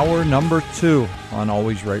 Hour number 2 on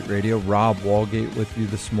Always Right Radio. Rob Walgate with you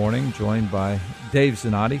this morning, joined by Dave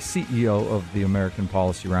Zanotti, CEO of the American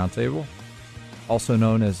Policy Roundtable, also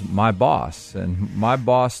known as my boss. And my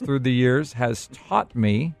boss through the years has taught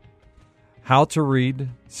me how to read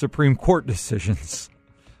Supreme Court decisions.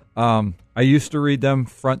 I used to read them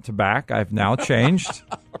front to back. I've now changed.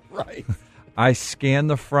 Right. I scan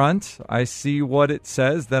the front. I see what it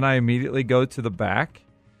says. Then I immediately go to the back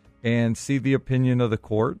and see the opinion of the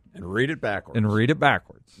court. And read it backwards.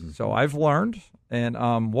 Mm-hmm. So I've learned. And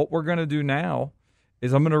what we're going to do now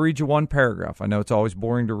is I'm going to read you one paragraph. I know it's always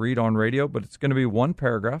boring to read on radio, but it's going to be one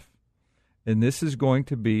paragraph. And this is going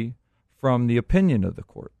to be from the opinion of the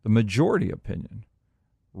court, the majority opinion,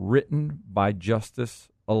 written by Justice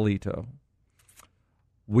Alito.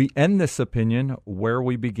 We end this opinion where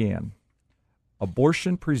we began.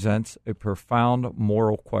 Abortion presents a profound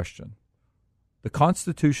moral question. The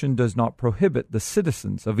Constitution does not prohibit the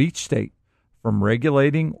citizens of each state from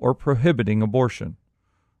regulating or prohibiting abortion.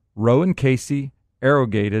 Roe and Casey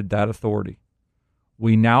arrogated that authority.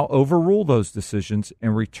 We now overrule those decisions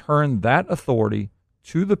and return that authority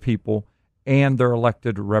to the people and their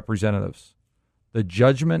elected representatives. The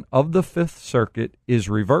judgment of the Fifth Circuit is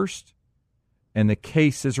reversed, and the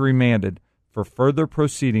case is remanded for further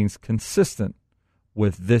proceedings consistent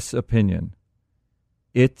with this opinion.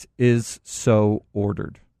 It is so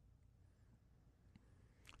ordered.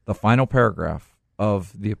 The final paragraph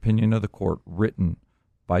of the opinion of the court written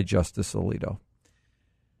by Justice Alito.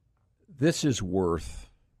 This is worth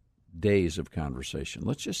days of conversation.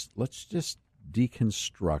 Let's just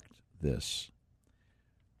deconstruct this.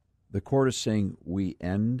 The court is saying we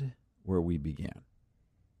end where we began.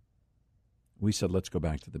 We said, let's go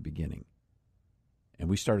back to the beginning. And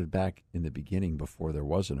we started back in the beginning before there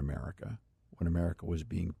was an America, when America was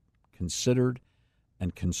being considered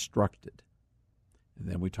and constructed. And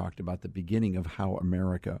then we talked about the beginning of how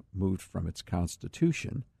America moved from its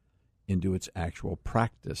Constitution into its actual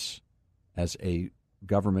practice as a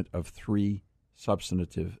government of 3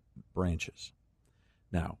 substantive branches.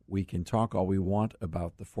 Now, we can talk all we want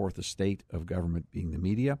about the fourth estate of government being the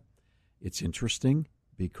media. It's interesting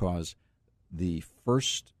because the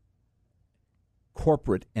first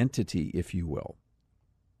corporate entity, if you will,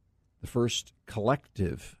 the first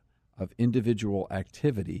collective of individual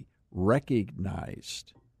activity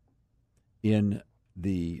recognized in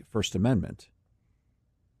the First Amendment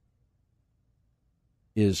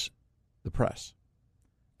is the press.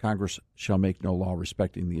 Congress shall make no law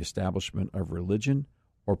respecting the establishment of religion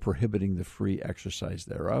or prohibiting the free exercise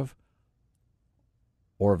thereof,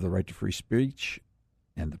 or of the right to free speech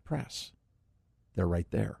and the press. They're right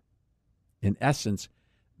there. In essence,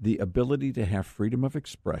 the ability to have freedom of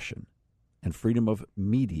expression and freedom of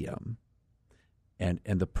medium and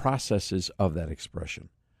the processes of that expression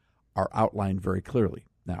are outlined very clearly.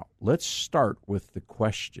 Now, let's start with the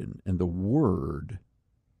question and the word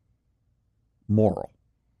moral.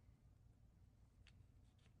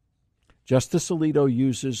 Justice Alito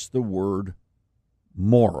uses the word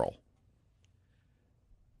moral.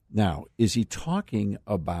 Now, is he talking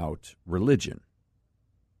about religion?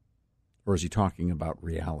 Or is he talking about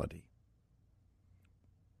reality?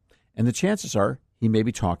 And the chances are he may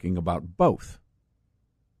be talking about both.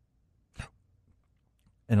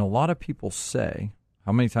 And a lot of people say,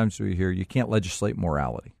 how many times do we hear, you can't legislate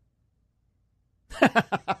morality? I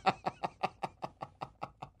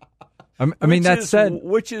mean, that said...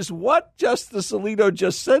 Which is what Justice Alito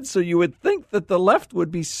just said, so you would think that the left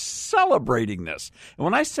would be celebrating this. And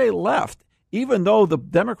when I say left, even though the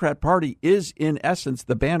Democrat Party is, in essence,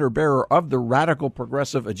 the banner bearer of the radical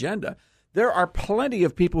progressive agenda, there are plenty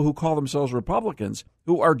of people who call themselves Republicans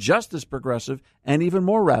who are just as progressive and even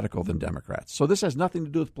more radical than Democrats. So this has nothing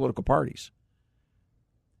to do with political parties.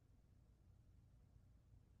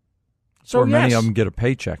 So many of them get a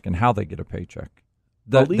paycheck and how they get a paycheck.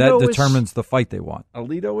 That determines the fight they want.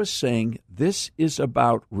 Alito is saying this is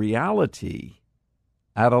about reality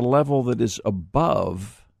at a level that is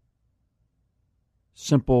above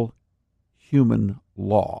simple human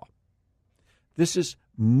law. This is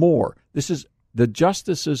more. The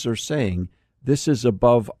justices are saying this is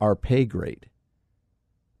above our pay grade.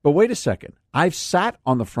 But wait a second. I've sat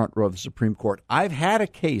on the front row of the Supreme Court. I've had a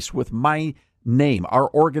case with my name,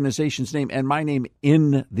 our organization's name, and my name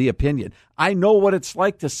in the opinion. I know what it's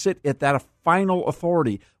like to sit at that final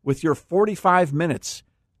authority with your 45 minutes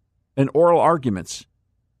and oral arguments,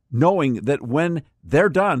 knowing that when they're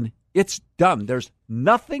done, it's done. There's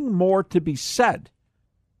nothing more to be said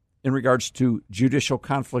in regards to judicial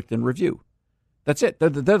conflict and review. That's it. They're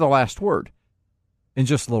the last word. And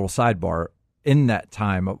just a little sidebar, in that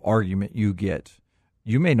time of argument you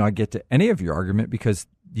you may not get to any of your argument because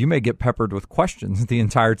you may get peppered with questions the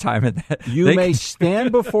entire time. You may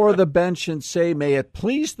stand before the bench and say, may it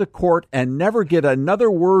please the court, and never get another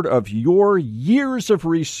word of your years of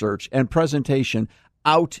research and presentation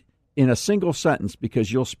out in a single sentence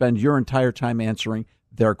because you'll spend your entire time answering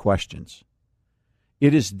their questions.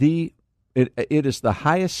 It is the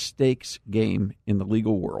highest stakes game in the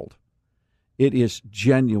legal world. It is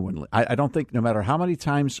genuinely. I don't think no matter how many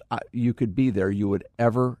times you could be there, you would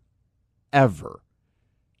ever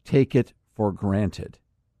take it for granted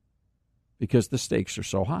because the stakes are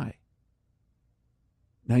so high.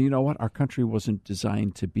 Now, you know what? Our country wasn't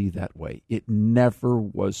designed to be that way. It never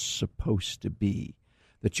was supposed to be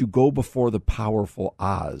that you go before the powerful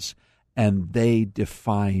Oz and they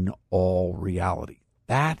define all reality.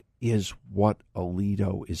 That is what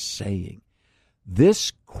Alito is saying.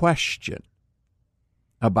 This question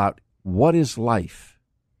about what is life,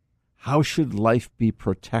 how should life be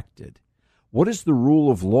protected, what is the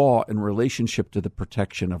rule of law in relationship to the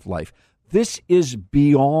protection of life, this is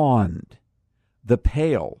beyond the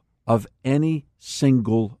pale of any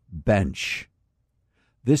single bench.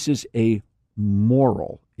 This is a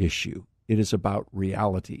moral issue. It is about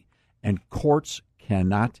reality. And courts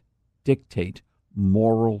cannot dictate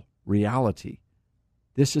moral reality.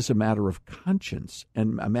 This is a matter of conscience,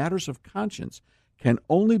 and matters of conscience can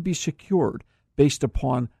only be secured based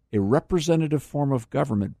upon a representative form of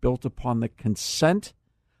government built upon the consent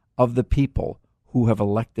of the people who have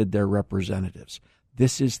elected their representatives.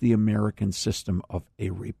 This is the American system of a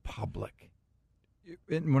republic.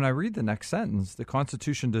 And when I read the next sentence, the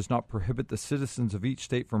Constitution does not prohibit the citizens of each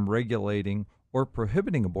state from regulating or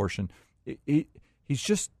prohibiting abortion. He's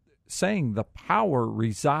just saying the power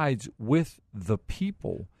resides with the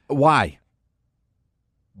people. Why?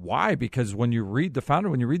 Because when you read the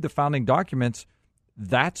founding documents,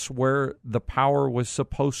 that's where the power was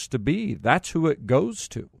supposed to be. That's who it goes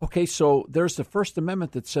to. Okay, so there's the First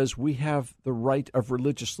Amendment that says we have the right of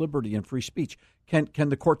religious liberty and free speech. Can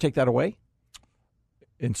the court take that away?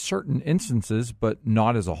 In certain instances, but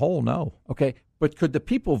not as a whole, no. Okay, but could the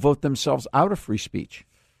people vote themselves out of free speech?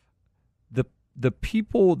 The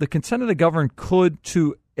people, the consent of the governed could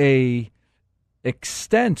to a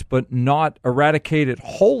extent, but not eradicate it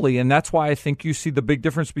wholly, and that's why I think you see the big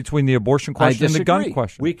difference between the abortion question and the gun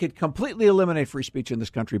question. We could completely eliminate free speech in this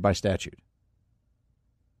country by statute.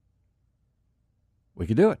 We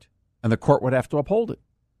could do it, and the court would have to uphold it.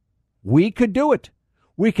 We could do it.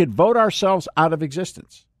 We could vote ourselves out of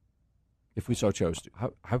existence if we so chose to.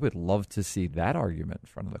 I would love to see that argument in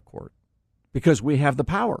front of the court. Because we have the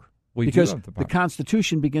power. Because the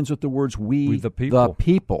Constitution begins with the words, we the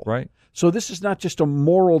people. Right. So this is not just a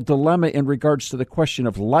moral dilemma in regards to the question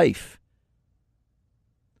of life.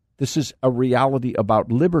 This is a reality about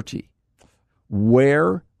liberty.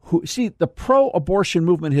 See, the pro-abortion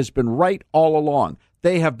movement has been right all along.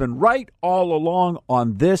 They have been right all along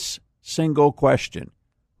on this single question.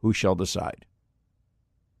 Who shall decide?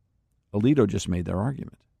 Alito just made their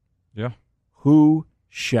argument. Yeah. Who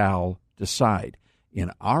shall decide? In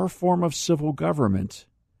our form of civil government,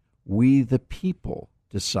 we the people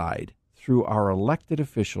decide through our elected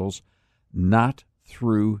officials, not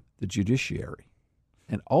through the judiciary.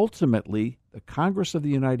 And ultimately, the Congress of the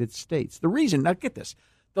United States. The reason, now get this,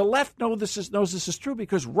 the left knows this is true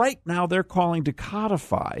because right now they're calling to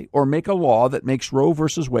codify or make a law that makes Roe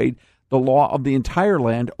versus Wade the law of the entire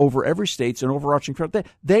land over every state's and overarching.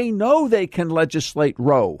 They know they can legislate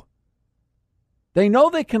Roe. They know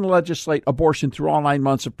they can legislate abortion through all 9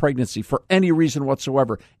 months of pregnancy for any reason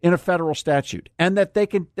whatsoever in a federal statute, and that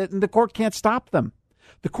the court can't stop them.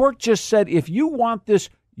 The court just said, if you want this,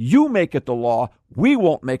 you make it the law. We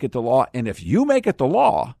won't make it the law. And if you make it the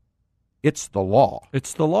law, it's the law.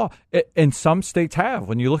 It's the law. And some states have.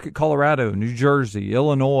 When you look at Colorado, New Jersey,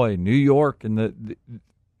 Illinois, New York, and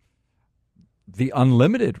the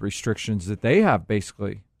unlimited restrictions that they have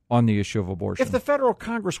basically on the issue of abortion. If the federal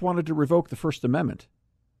Congress wanted to revoke the First Amendment,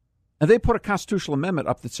 and they put a constitutional amendment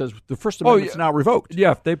up that says the First Amendment is now revoked.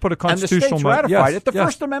 Yeah, if they put a constitutional amendment. And the states ratified it, the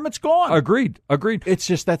First Amendment's gone. Agreed. It's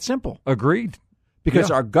just that simple. Agreed.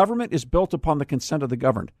 Because our government is built upon the consent of the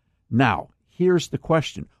governed. Now, here's the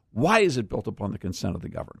question. Why is it built upon the consent of the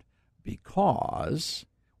governed? Because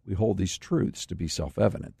we hold these truths to be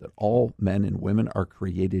self-evident, that all men and women are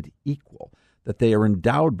created equal, that they are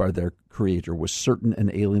endowed by their Creator with certain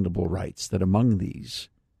inalienable rights, that among these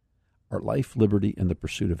are life, liberty, and the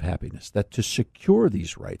pursuit of happiness, that to secure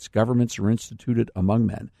these rights, governments are instituted among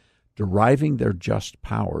men, deriving their just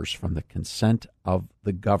powers from the consent of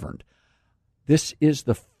the governed. This is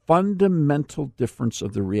the fundamental difference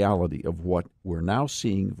of the reality of what we're now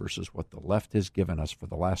seeing versus what the left has given us for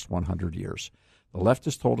the last 100 years. The left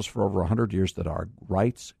has told us for over 100 years that our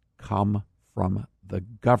rights come from the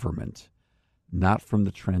government, not from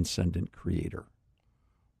the transcendent creator.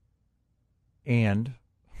 And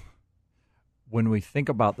when we think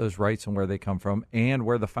about those rights and where they come from and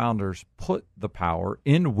where the founders put the power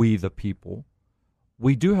in we the people,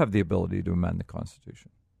 we do have the ability to amend the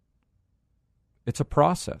Constitution. It's a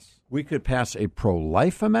process. We could pass a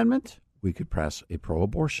pro-life amendment. We could pass a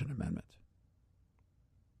pro-abortion amendment.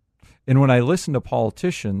 And when I listen to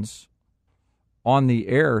politicians on the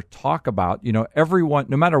air talk about, everyone,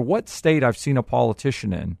 no matter what state I've seen a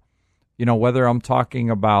politician in, whether I'm talking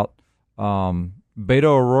about Beto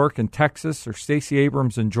O'Rourke in Texas or Stacey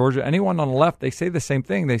Abrams in Georgia, anyone on the left, they say the same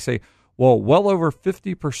thing. They say, well over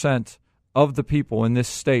 50% of the people in this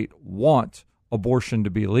state want abortion to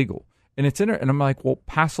be legal. And and I'm like, well,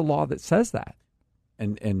 pass a law that says that.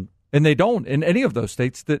 And they don't in any of those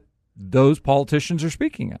states that those politicians are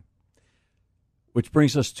speaking in. Which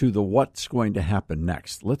brings us to the what's going to happen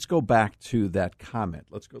next. Let's go back to that comment.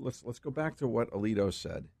 Let's go back to what Alito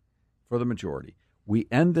said for the majority. We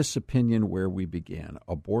end this opinion where we began.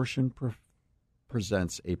 Abortion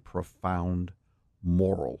presents a profound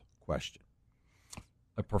moral question.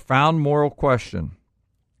 A profound moral question.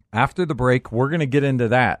 After the break, we're going to get into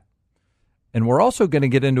that. And we're also going to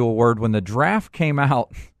get into a word when the draft came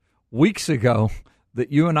out weeks ago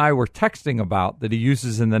that you and I were texting about that he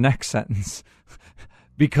uses in the next sentence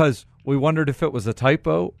because we wondered if it was a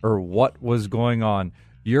typo or what was going on.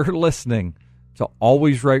 You're listening to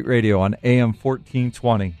Always Right Radio on AM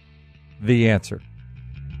 1420, The Answer.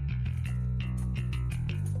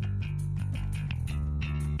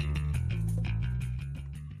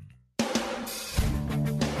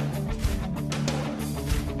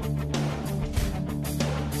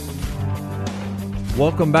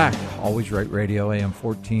 Welcome back. Always Right Radio, AM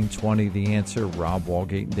 1420, The Answer. Rob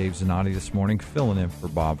Walgate and Dave Zanotti this morning, filling in for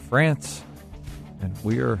Bob France. And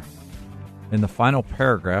we are in the final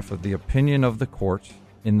paragraph of the opinion of the court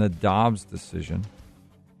in the Dobbs decision.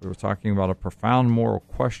 We were talking about a profound moral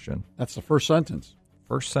question. That's the first sentence.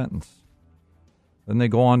 First sentence. Then they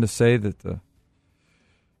go on to say that the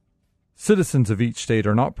citizens of each state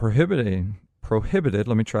are not prohibited.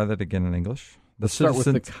 Let me try that again in English. Let's start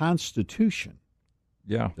with the Constitution.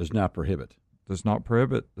 Yeah. Does not prohibit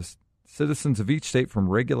the citizens of each state from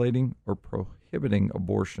regulating or prohibiting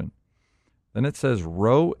abortion. Then it says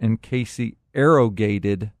Roe and Casey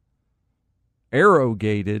arrogated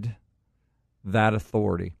that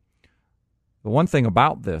authority. The one thing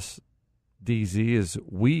about this, DZ, is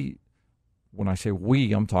when I say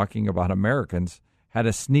we, I'm talking about Americans, had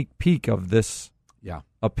a sneak peek of this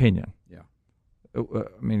opinion. Yeah. It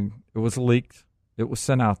was leaked. It was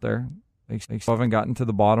sent out there. They still haven't gotten to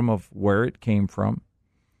the bottom of where it came from.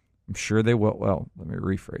 I'm sure they will. Well, let me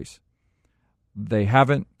rephrase. They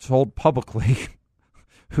haven't told publicly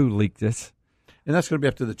who leaked it. And that's going to be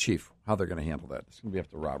up to the chief, how they're going to handle that. It's going to be up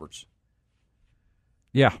to Roberts.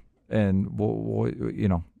 Yeah. And,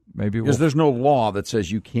 maybe because there's no law that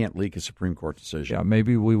says you can't leak a Supreme Court decision. Yeah,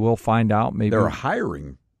 maybe we will find out. Maybe there are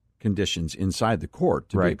hiring conditions inside the court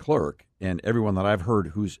to be a clerk. And everyone that I've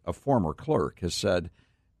heard who's a former clerk has said,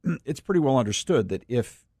 it's pretty well understood that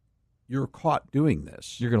if you're caught doing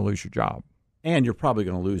this, you're going to lose your job. And you're probably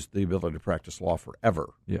going to lose the ability to practice law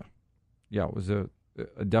forever. Yeah. Yeah, it was a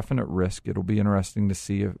definite risk. It'll be interesting to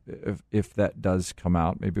see if that does come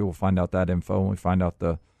out. Maybe we'll find out that info when we find out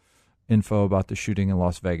the info about the shooting in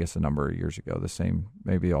Las Vegas a number of years ago.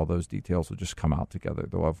 Maybe all those details will just come out together.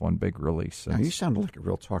 They'll have one big release. Now, you sounded like a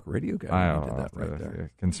real talk radio guy when you did that right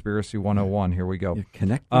there. Conspiracy 101. Here we go. You're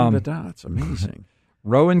connecting the dots. Amazing.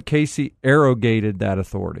 Roe and Casey arrogated that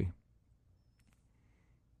authority.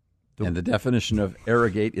 And the definition of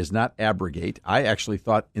arrogate is not abrogate. I actually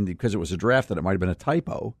thought, because it was a draft, that it might have been a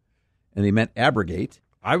typo, and they meant abrogate.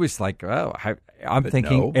 I was like, I'm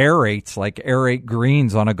thinking aerates, like aerate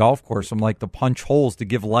greens on a golf course. I'm like the punch holes to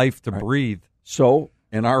give life to breathe. So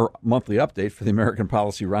in our monthly update for the American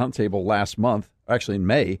Policy Roundtable last month, actually in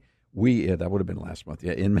May, that would have been last month.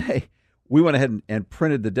 Yeah, in May. We went ahead and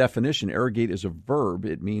printed the definition. Arrogate is a verb.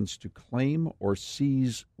 It means to claim or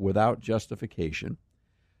seize without justification,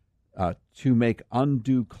 to make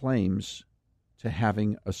undue claims to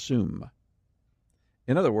having assume.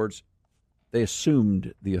 In other words, they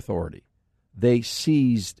assumed the authority. They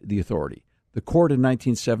seized the authority. The court in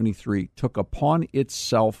 1973 took upon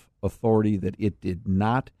itself authority that it did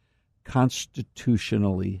not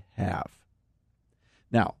constitutionally have.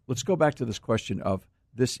 Now, let's go back to this question of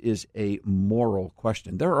this is a moral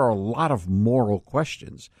question. There are a lot of moral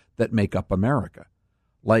questions that make up America,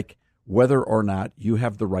 like whether or not you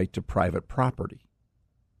have the right to private property.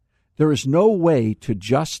 There is no way to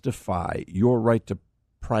justify your right to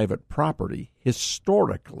private property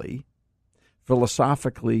historically,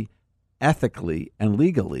 philosophically, ethically, and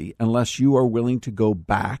legally unless you are willing to go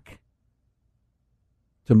back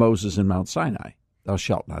to Moses and Mount Sinai. Thou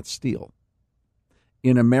shalt not steal.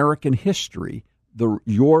 In American history,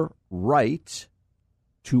 your right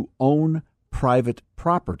to own private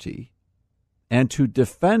property and to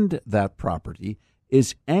defend that property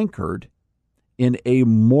is anchored in a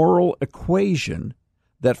moral equation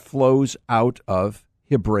that flows out of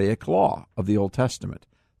Hebraic law of the Old Testament.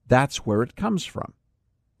 That's where it comes from.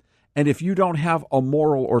 And if you don't have a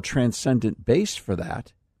moral or transcendent base for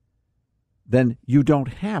that, then you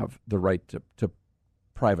don't have the right to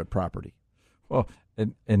private property. Well,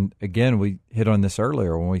 and again, we hit on this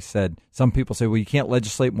earlier when we said, some people say, well, you can't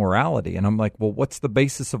legislate morality. And I'm like, well, what's the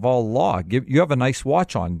basis of all law? You have a nice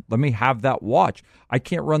watch on. Let me have that watch. I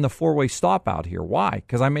can't run the four-way stop out here. Why?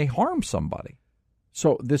 Because I may harm somebody.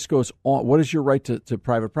 So this goes on. What is your right to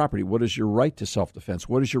private property? What is your right to self-defense?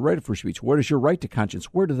 What is your right to free speech? What is your right to conscience?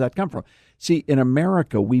 Where does that come from? See, in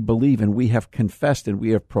America, we believe and we have confessed and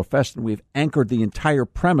we have professed and we have anchored the entire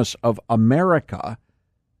premise of America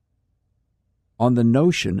on the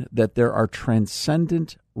notion that there are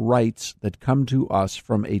transcendent rights that come to us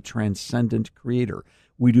from a transcendent creator.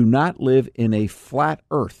 We do not live in a flat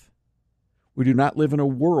earth. We do not live in a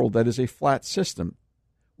world that is a flat system.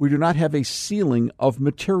 We do not have a ceiling of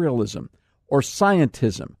materialism or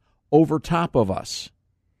scientism over top of us.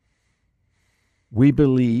 We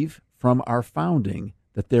believe from our founding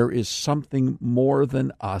that there is something more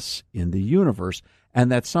than us in the universe,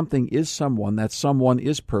 and that something is someone, that someone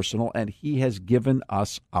is personal, and he has given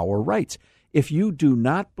us our rights. If you do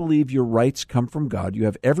not believe your rights come from God, you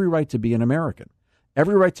have every right to be an American,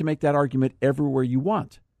 every right to make that argument everywhere you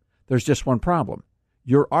want. There's just one problem.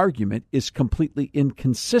 Your argument is completely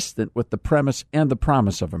inconsistent with the premise and the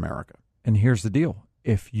promise of America. And here's the deal.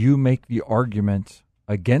 If you make the argument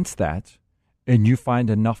against that and you find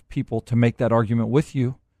enough people to make that argument with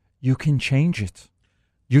you, you can change it.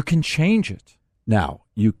 You can change it. Now,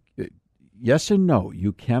 yes and no.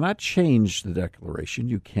 You cannot change the Declaration.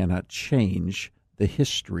 You cannot change the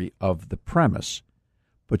history of the premise.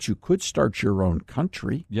 But you could start your own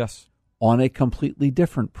country. Yes. On a completely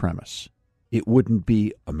different premise. It wouldn't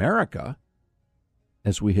be America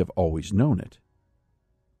as we have always known it.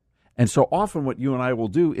 And so often what you and I will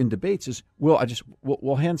do in debates is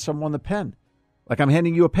we'll hand someone the pen. Like I'm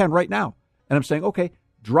handing you a pen right now. And I'm saying, okay,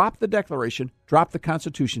 drop the Declaration, drop the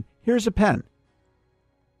Constitution. Here's a pen.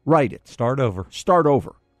 Write it. Start over. Start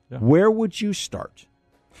over. Yeah. Where would you start?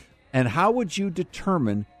 And how would you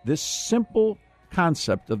determine this simple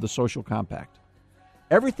concept of the social compact?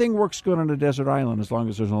 Everything works good on a desert island as long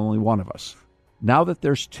as there's only one of us. Now that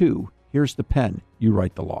there's two, here's the pen. You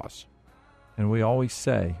write the laws. And we always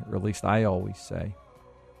say, or at least I always say,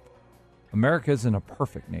 America isn't a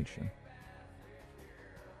perfect nation,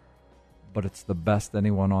 but it's the best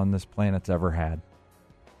anyone on this planet's ever had.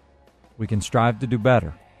 We can strive to do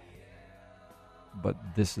better, but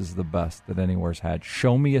this is the best that anywhere's had.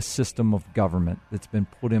 Show me a system of government that's been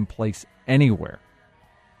put in place anywhere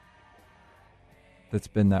that's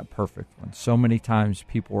been that perfect one. So many times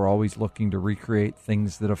people are always looking to recreate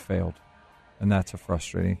things that have failed, and that's a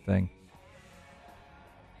frustrating thing.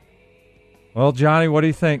 Well, Johnny, what do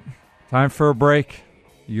you think? Time for a break.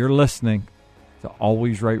 You're listening to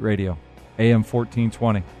Always Right Radio, AM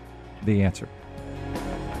 1420, The Answer.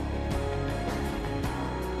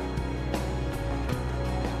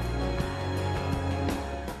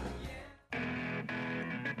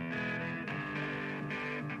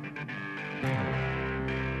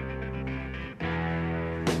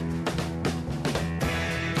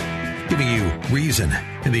 Giving you reason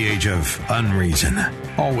in the age of unreason.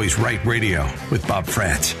 Always Right Radio with Bob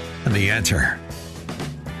Frantz and The Answer.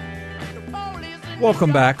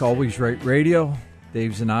 Welcome back, Always Right Radio.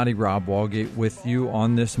 Dave Zanotti, Rob Walgate with you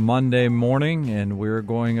on this Monday morning, and we're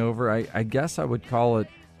going over, I guess I would call it,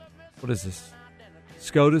 what is this?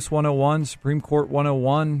 SCOTUS 101, Supreme Court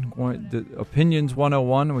 101, Opinions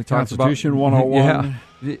 101. We talked Constitution about 101.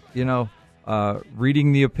 Yeah, you know,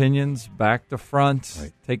 reading the opinions back to front,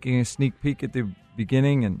 right. Taking a sneak peek at the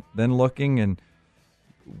beginning and then looking, and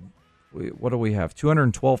what do we have?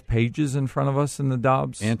 212 pages in front of us in the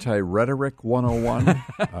Dobbs. Anti-rhetoric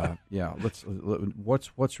 101. Yeah,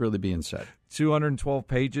 what's really being said? 212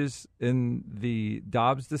 pages in the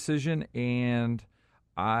Dobbs decision, and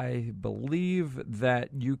I believe that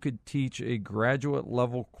you could teach a graduate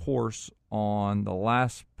level course on the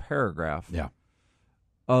last paragraph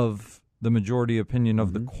of the majority opinion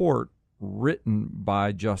of the court written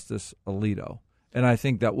by Justice Alito. And I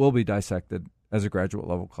think that will be dissected as a graduate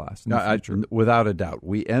level class in the future. Without a doubt.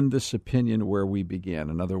 We end this opinion where we began.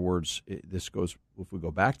 In other words, this goes, if we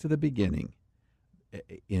go back to the beginning,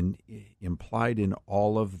 implied in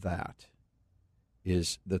all of that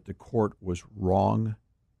is that the court was wrong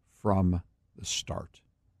from the start.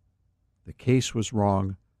 The case was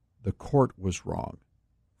wrong. The court was wrong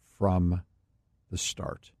from the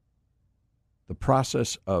start. The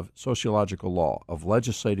process of sociological law, of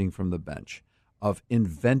legislating from the bench, of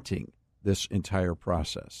inventing this entire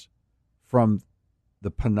process from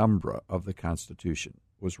the penumbra of the Constitution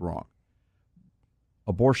was wrong.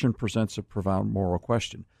 Abortion presents a profound moral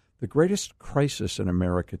question. The greatest crisis in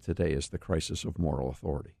America today is the crisis of moral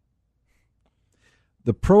authority.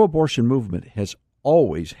 The pro-abortion movement has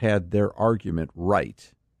always had their argument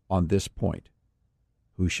right on this point.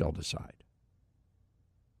 Who shall decide?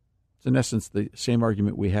 It's in essence the same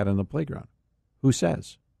argument we had on the playground. Who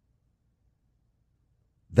says?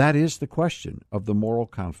 That is the question of the moral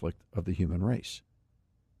conflict of the human race.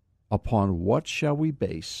 Upon what shall we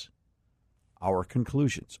base our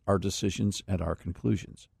conclusions, our decisions, and our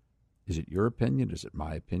conclusions? Is it your opinion? Is it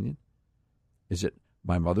my opinion? Is it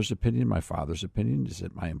my mother's opinion, my father's opinion? Is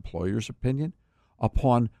it my employer's opinion?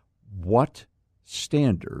 Upon what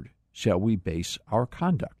standard shall we base our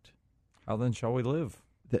conduct? How then shall we live?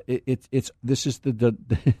 This is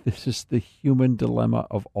the human dilemma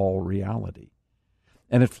of all reality.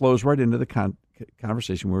 And it flows right into the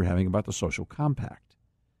conversation we were having about the social compact.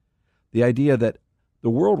 The idea that the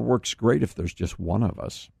world works great if there's just one of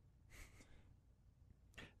us.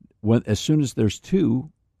 As soon as there's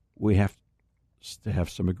two, we have to have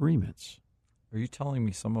some agreements. Are you telling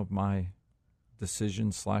me some of my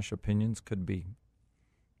decisions/opinions could be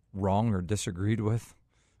wrong or disagreed with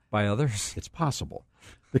by others? It's possible.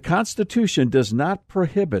 The Constitution does not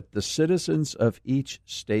prohibit the citizens of each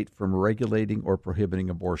state from regulating or prohibiting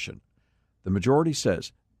abortion. The majority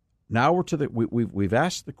says, now we're to the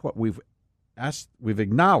we've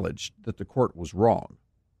acknowledged that the court was wrong,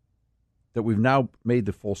 that we've now made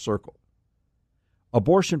the full circle.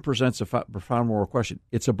 Abortion presents a profound moral question.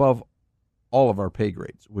 It's above all of our pay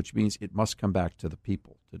grades, which means it must come back to the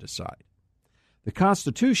people to decide. The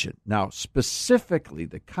Constitution, now specifically,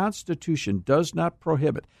 the Constitution does not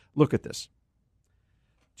prohibit. Look at this.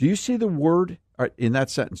 Do you see the word in that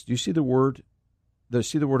sentence? Do you see the word?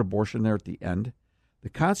 See the word abortion there at the end? The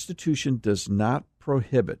Constitution does not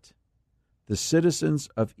prohibit the citizens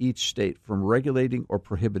of each state from regulating or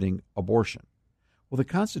prohibiting abortion. Well, the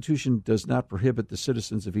Constitution does not prohibit the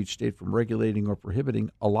citizens of each state from regulating or prohibiting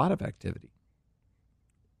a lot of activity.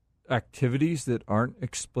 Activities that aren't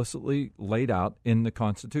explicitly laid out in the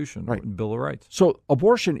Constitution, right? Bill of Rights. So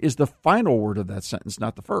abortion is the final word of that sentence,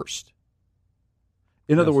 not the first.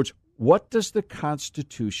 In other words, what does the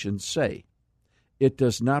Constitution say? It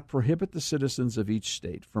does not prohibit the citizens of each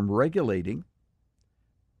state from regulating,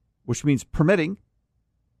 which means permitting,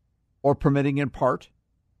 or permitting in part,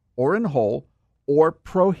 or in whole, or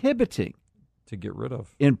prohibiting. To get rid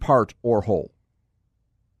of. In part or whole.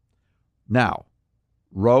 Now,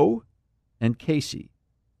 Roe and Casey,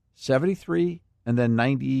 73 and then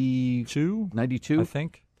 92, I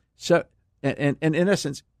think. So, and in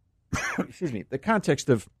essence, excuse me, the context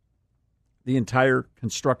of the entire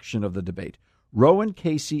construction of the debate, Roe and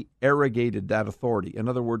Casey arrogated that authority. In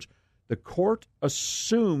other words, the court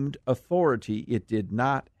assumed authority it did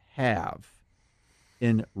not have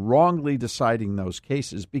in wrongly deciding those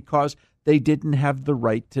cases because they didn't have the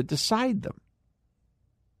right to decide them.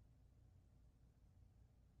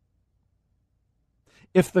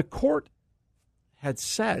 If the court had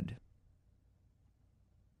said,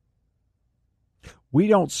 we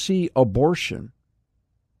don't see abortion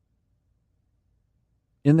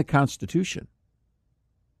in the Constitution,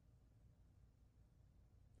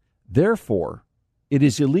 therefore, it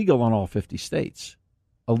is illegal in all 50 states,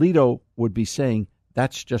 Alito would be saying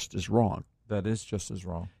that's just as wrong. That is just as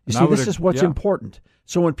wrong. You see, this is what's important.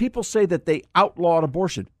 So when people say that they outlawed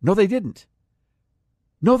abortion, no, they didn't.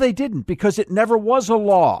 No, they didn't, because it never was a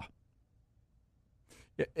law.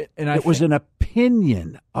 It was an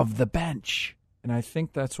opinion of the bench. And I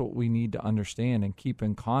think that's what we need to understand and keep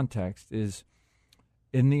in context is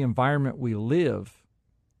in the environment we live,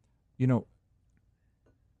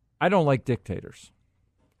 I don't like dictators.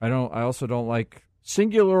 I also don't like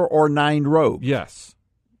singular or nine rogues. Yes.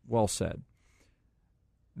 Well said.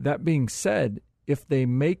 That being said, if they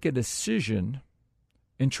make a decision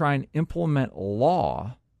and try and implement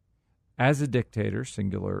law as a dictator,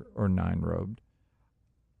 singular or nine-robed,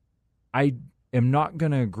 I am not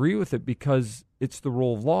going to agree with it because it's the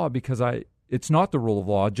rule of law, it's not the rule of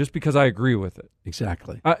law just because I agree with it.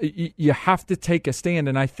 Exactly. You have to take a stand.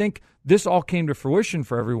 And I think this all came to fruition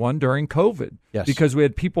for everyone during COVID. Yes. Because we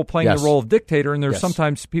had people playing the role of dictator, and there's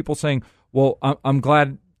sometimes people saying, well, I'm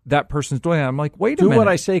glad that person's doing that. I'm like, wait a minute. Do what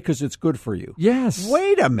I say because it's good for you. Yes.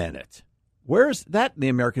 Wait a minute. Where's that in the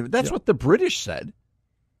American? That's what the British said.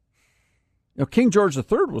 You know, King George III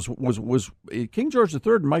was King George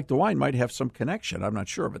III and Mike DeWine might have some connection. I'm not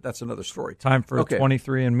sure, but that's another story. Time for a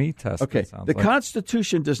 23andMe test. Okay. The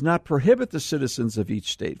Constitution does not prohibit the citizens of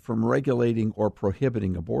each state from regulating or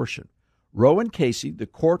prohibiting abortion. Roe and Casey, the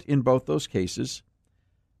court in both those cases,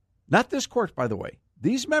 not this court, by the way.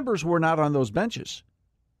 These members were not on those benches.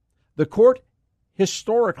 The court,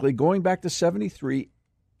 historically, going back to 73,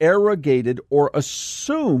 arrogated or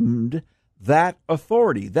assumed that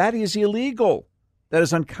authority. That is illegal. That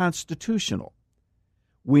is unconstitutional.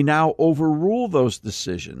 We now overrule those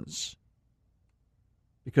decisions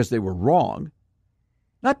because they were wrong,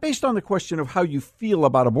 not based on the question of how you feel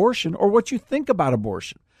about abortion or what you think about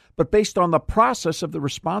abortion, but based on the process of the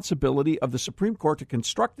responsibility of the Supreme Court to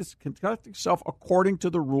conduct itself according to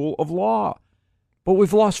the rule of law. But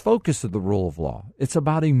we've lost focus of the rule of law. It's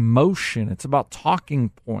about emotion. It's about talking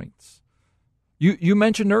points. You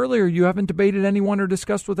mentioned earlier you haven't debated anyone or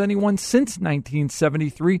discussed with anyone since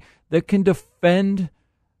 1973 that can defend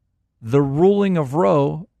the ruling of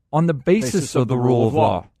Roe on the basis of the rule of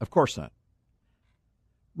law. Of course not.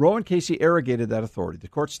 Roe and Casey arrogated that authority. The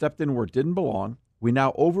court stepped in where it didn't belong. We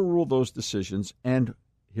now overrule those decisions, and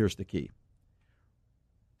here's the key,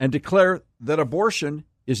 and declare that abortion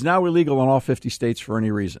is now illegal in all 50 states for any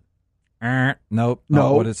reason. Nope,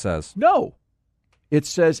 not what it says. No. It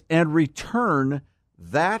says, and return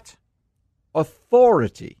that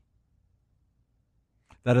authority.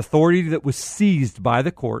 That authority that was seized by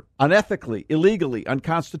the court. Unethically, illegally,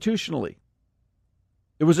 unconstitutionally.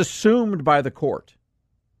 It was assumed by the court.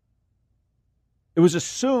 It was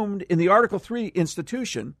assumed in the Article 3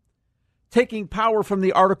 institution, taking power from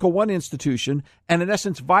the Article 1 institution, and in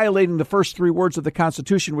essence violating the first three words of the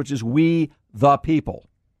Constitution, which is we the people,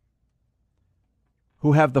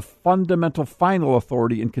 who have the fundamental final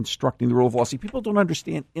authority in constructing the rule of law. See, people don't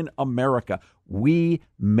understand in America, we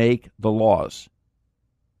make the laws.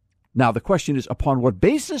 Now, the question is, upon what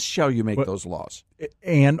basis shall you make those laws?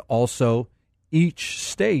 And also, each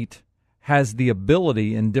state has the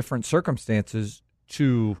ability in different circumstances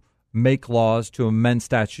to make laws, to amend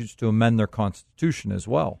statutes, to amend their constitution as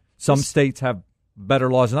well. Some states have better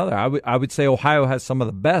laws than others. I would say Ohio has some of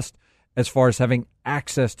the best as far as having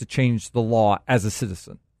access to change the law as a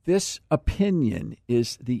citizen. This opinion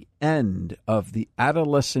is the end of the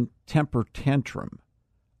adolescent temper tantrum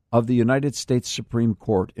of the United States Supreme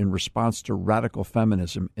Court in response to radical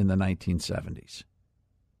feminism in the 1970s.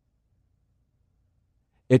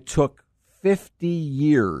 It took 50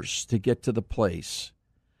 years to get to the place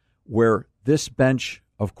where this bench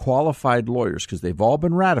of qualified lawyers, because they've all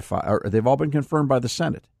been ratified, or they've all been confirmed by the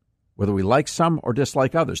Senate, whether we like some or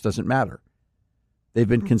dislike others, doesn't matter. They've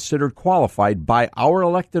been considered qualified by our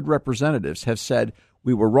elected representatives, have said,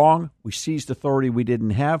 we were wrong, we seized authority we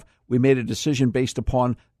didn't have, we made a decision based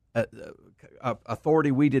upon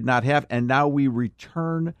authority we did not have, and now we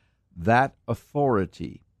return that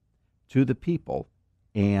authority to the people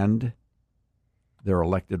and their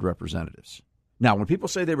elected representatives. Now, when people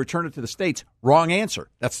say they return it to the states, wrong answer.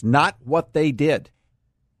 That's not what they did.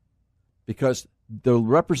 Because the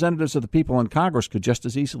representatives of the people in Congress could just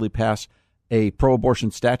as easily pass a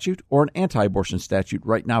pro-abortion statute or an anti-abortion statute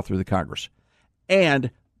right now through the Congress.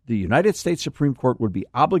 And the United States Supreme Court would be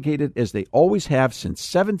obligated, as they always have since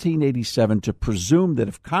 1787, to presume that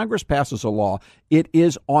if Congress passes a law, it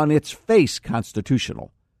is on its face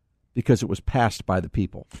constitutional because it was passed by the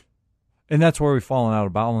people. And that's where we've fallen out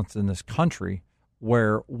of balance in this country,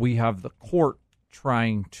 where we have the court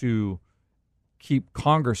trying to keep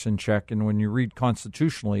Congress in check. And when you read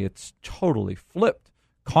constitutionally, it's totally flipped.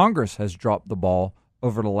 Congress has dropped the ball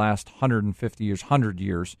over the last 150 years, 100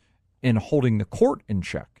 years in holding the court in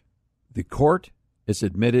check. The court has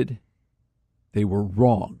admitted they were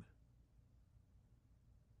wrong.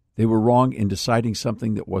 They were wrong in deciding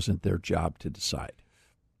something that wasn't their job to decide.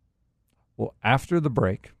 Well, after the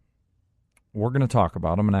break, we're going to talk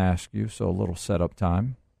about, I'm going to ask you, so a little setup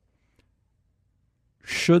time.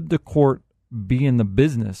 Should the court be in the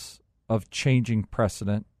business of changing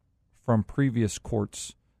precedent from previous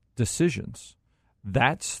courts' decisions?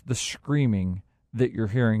 That's the screaming that you're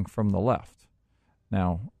hearing from the left.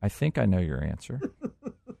 Now, I think I know your answer.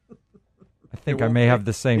 I think I may have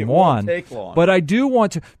the same one. Won't take long. But I do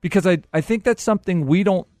want to, because I think that's something we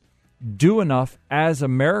don't do enough as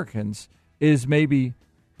Americans, is maybe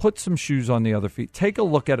put some shoes on the other feet. Take a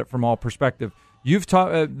look at it from all perspective. You've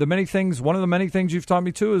taught one of the many things you've taught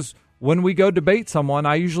me too is when we go debate someone,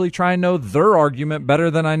 I usually try and know their argument better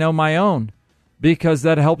than I know my own, because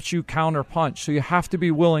that helps you counterpunch. So you have to be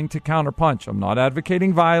willing to counterpunch. I'm not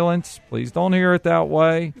advocating violence. Please don't hear it that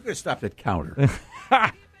way. You could have stopped at counter.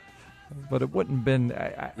 But it wouldn't have been.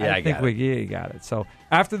 I think we got it. So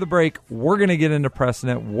after the break, we're going to get into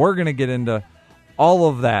precedent. We're going to get into all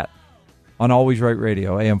of that on Always Right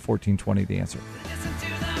Radio, AM 1420, The Answer.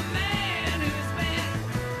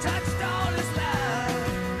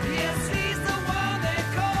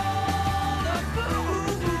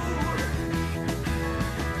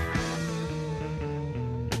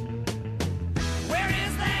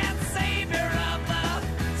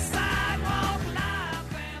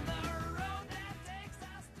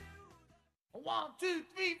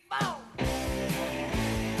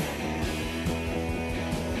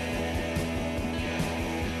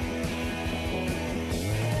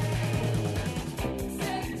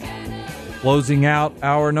 Closing out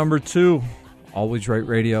hour number 2, Always Right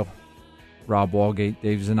Radio. Rob Walgate,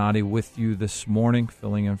 Dave Zanotti with you this morning,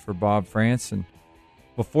 filling in for Bob France. And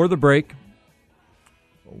before the break,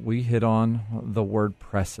 we hit on the word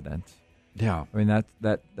precedent. Yeah. I mean,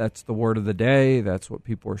 that's the word of the day. That's what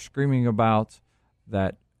people are screaming about. They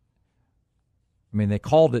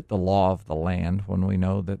called it the law of the land when we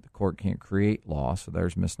know that the court can't create law. So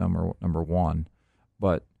there's misnomer number 1.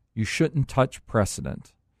 But you shouldn't touch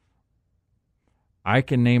precedent. I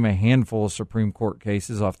can name a handful of Supreme Court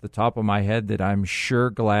cases off the top of my head that I'm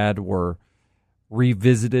sure glad were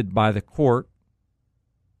revisited by the court.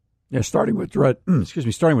 Yeah, starting with Dred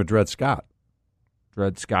Scott.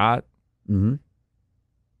 Dred Scott. Mm-hmm.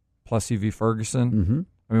 Plessy v. Ferguson. Mm-hmm.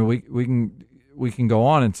 I mean, we can go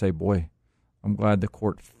on and say, boy, I'm glad the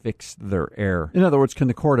court fixed their error. In other words, can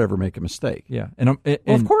the court ever make a mistake? Yeah. Well,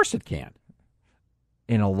 of course it can.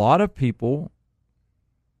 And a lot of people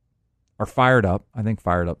are fired up, I think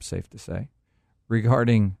fired up, safe to say,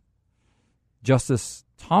 regarding Justice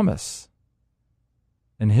Thomas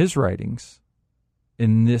and his writings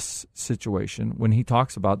in this situation when he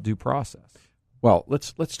talks about due process. Well,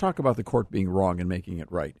 let's talk about the court being wrong and making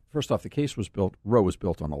it right. First off, Roe was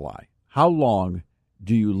built on a lie. How long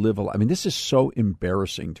do you live a lie? I mean, this is so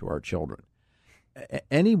embarrassing to our children.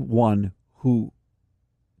 Anyone who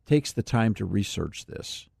takes the time to research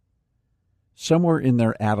this, somewhere in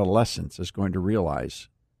their adolescence, is going to realize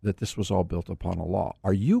that this was all built upon a law.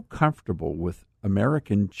 Are you comfortable with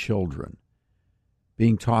American children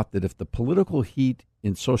being taught that if the political heat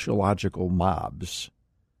in sociological mobs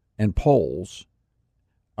and polls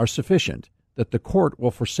are sufficient, that the court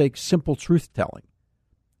will forsake simple truth-telling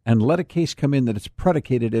and let a case come in that it's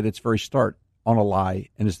predicated at its very start on a lie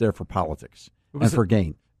and is there for politics and for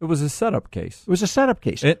gain? It was a setup case. It was a setup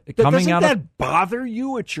case. Doesn't that bother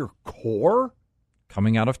you at your core?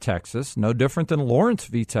 Coming out of Texas, no different than Lawrence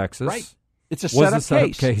v. Texas. Right. It's a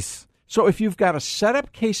setup case. So if you've got a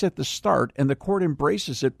setup case at the start and the court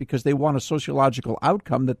embraces it because they want a sociological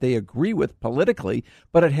outcome that they agree with politically,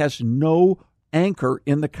 but it has no anchor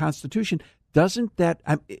in the Constitution, doesn't that,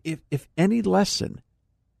 if any lesson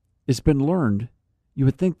has been learned, you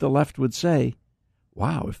would think the left would say,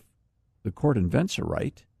 wow, if the court invents a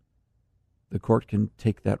right, the court can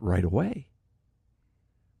take that right away.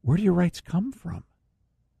 Where do your rights come from?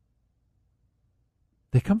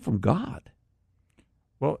 They come from God.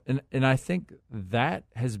 Well, and I think that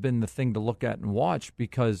has been the thing to look at and watch,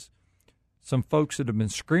 because some folks that have been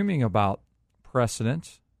screaming about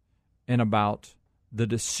precedent and about the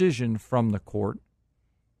decision from the court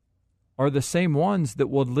are the same ones that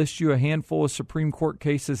will list you a handful of Supreme Court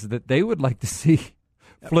cases that they would like to see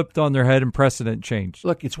flipped on their head and precedent changed.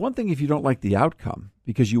 Look, it's one thing if you don't like the outcome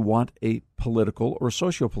because you want a political or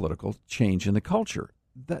socio-political change in the culture.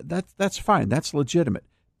 That's fine. That's legitimate.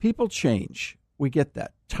 People change. We get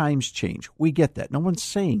that. Times change. We get that. No one's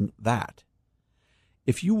saying that.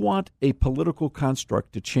 If you want a political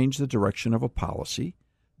construct to change the direction of a policy,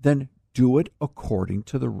 then do it according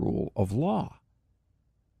to the rule of law.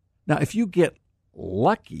 Now, if you get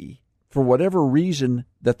lucky for whatever reason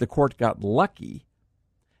that the court got lucky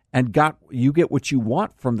and you get what you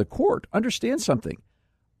want from the court, understand something.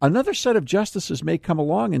 Another set of justices may come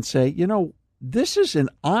along and say, this isn't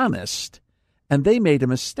honest, and they made a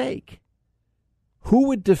mistake. Who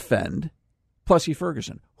would defend Plessy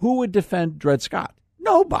Ferguson? Who would defend Dred Scott?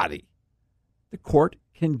 Nobody. The court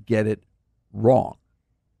can get it wrong.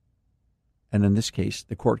 And in this case,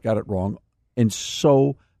 the court got it wrong in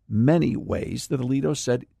so many ways that Alito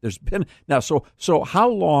said there's been. Now, so how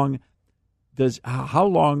long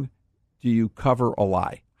do you cover a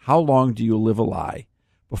lie? How long do you live a lie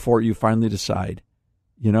before you finally decide,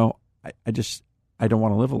 I don't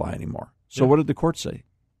want to live a lie anymore? So what did the court say?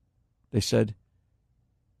 They said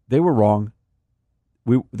they were wrong.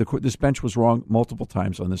 This bench was wrong multiple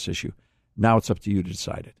times on this issue. Now it's up to you to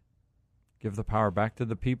decide it. Give the power back to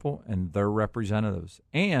the people and their representatives.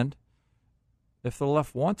 And if the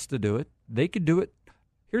left wants to do it, they could do it.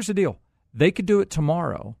 Here's the deal. They could do it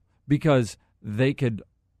tomorrow because they could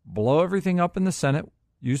blow everything up in the Senate,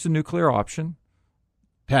 use the nuclear option.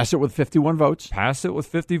 Pass it with 51 votes. Pass it with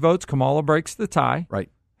 50 votes. Kamala breaks the tie. Right.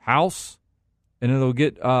 House, and it'll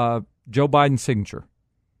get Joe Biden's signature.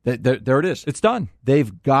 There it is. It's done. They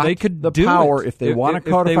could the power if they want to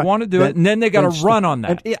codify. If they want to do it, and then they got to run on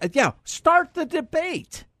that. Start the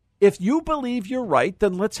debate. If you believe you're right,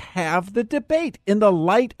 then let's have the debate in the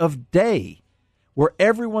light of day where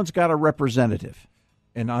everyone's got a representative.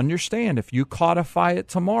 And understand, if you codify it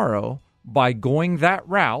tomorrow by going that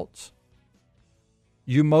route,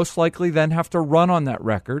 you most likely then have to run on that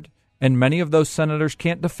record. And many of those senators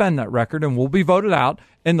can't defend that record and will be voted out.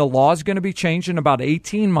 And the law is going to be changed in about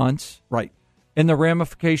 18 months. Right. And the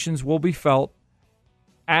ramifications will be felt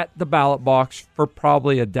at the ballot box for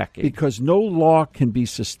probably a decade. Because no law can be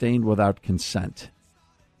sustained without consent.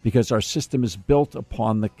 Because our system is built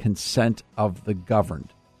upon the consent of the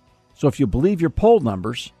governed. So if you believe your poll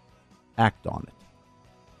numbers, act on it.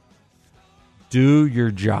 Do your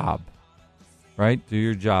job. Right? Do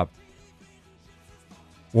your job.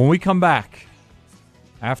 When we come back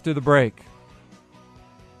after the break,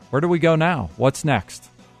 where do we go now? What's next?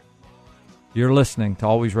 You're listening to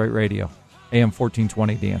Always Right Radio, AM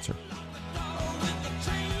 1420, The Answer.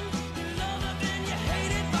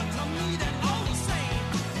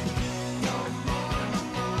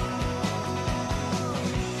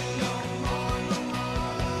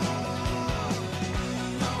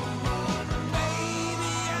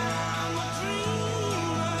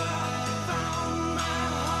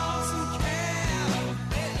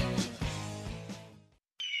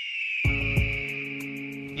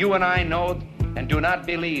 You and I know and do not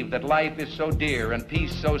believe that life is so dear and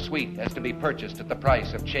peace so sweet as to be purchased at the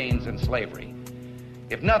price of chains and slavery.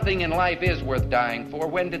 If nothing in life is worth dying for,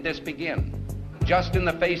 when did this begin? Just in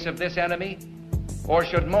the face of this enemy? Or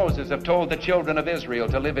should Moses have told the children of Israel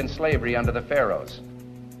to live in slavery under the Pharaohs?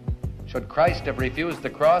 Should Christ have refused the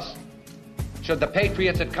cross? Should the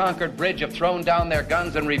patriots at Concord Bridge have thrown down their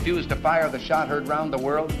guns and refused to fire the shot heard round the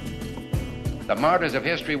world? The martyrs of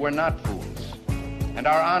history were not fools. And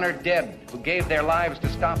our honored dead, who gave their lives to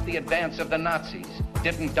stop the advance of the Nazis,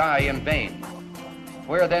 didn't die in vain.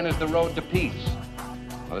 Where then is the road to peace?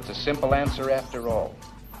 Well, it's a simple answer after all.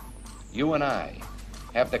 You and I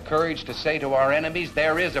have the courage to say to our enemies,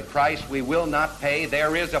 there is a price we will not pay.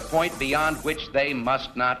 There is a point beyond which they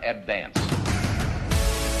must not advance.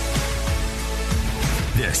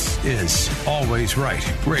 This is Always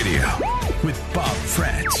Right Radio with Bob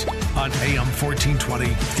Frantz on AM 1420,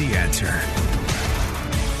 The Answer.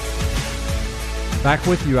 Back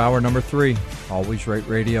with you, hour number 3, Always Right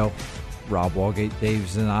Radio. Rob Walgate, Dave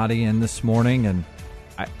Zanotti in this morning, and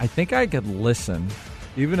I think I could listen,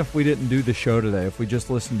 even if we didn't do the show today, if we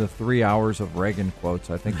just listened to 3 hours of Reagan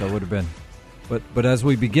quotes, I think that would have been. But as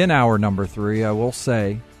we begin hour number 3, I will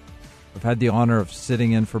say I've had the honor of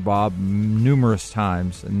sitting in for Bob numerous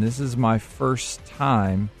times, and this is my first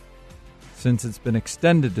time since it's been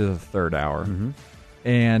extended to the third hour. Mm-hmm.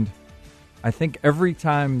 And I think every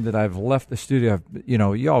time that I've left the studio,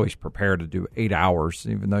 you always prepare to do 8 hours,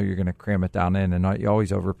 even though you're going to cram it down in, and you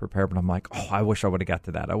always over-prepare, but I'm like, I wish I would have got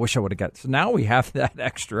to that. I wish I would have got. So now we have that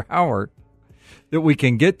extra hour that we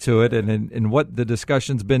can get to it, and in what the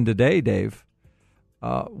discussion's been today, Dave,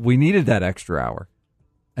 we needed that extra hour.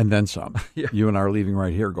 And then some. Yeah. You and I are leaving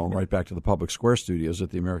right here, going right back to the Public Square studios at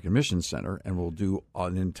the American Mission Center, and we'll do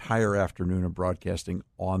an entire afternoon of broadcasting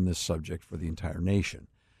on this subject for the entire nation.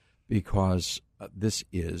 Because this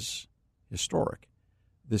is historic.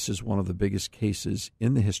 This is one of the biggest cases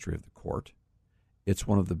in the history of the court. It's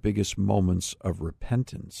one of the biggest moments of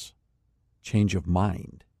repentance, change of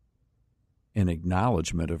mind, and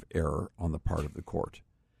acknowledgement of error on the part of the court.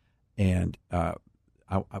 And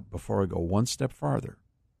before I go one step farther,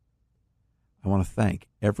 I want to thank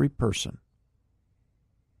every person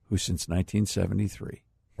who since 1973,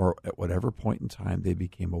 or at whatever point in time they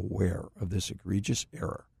became aware of this egregious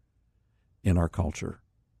error in our culture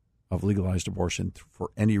of legalized abortion for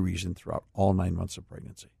any reason throughout all 9 months of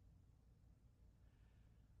pregnancy.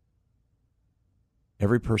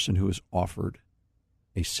 Every person who has offered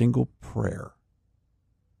a single prayer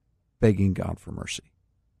begging God for mercy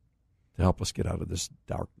to help us get out of this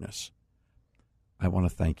darkness. I want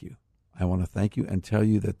to thank you. I want to thank you and tell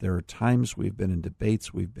you that there are times we've been in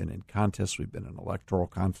debates, we've been in contests, we've been in electoral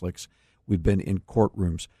conflicts, we've been in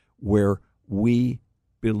courtrooms where we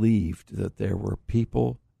believed that there were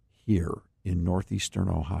people here in northeastern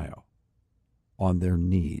Ohio on their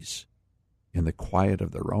knees in the quiet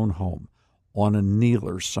of their own home, on a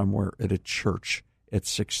kneeler somewhere at a church at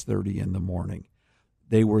 6:30 in the morning.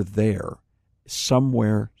 They were there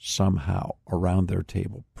somewhere, somehow, around their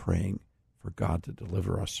table praying for God to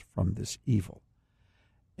deliver us from this evil.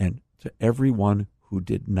 And to everyone who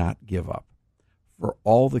did not give up, for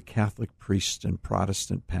all the Catholic priests and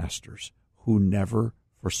Protestant pastors who never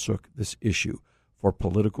forsook this issue for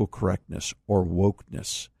political correctness or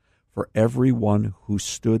wokeness, for everyone who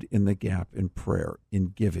stood in the gap in prayer, in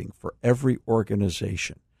giving, for every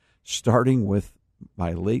organization, starting with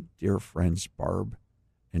my late dear friends Barb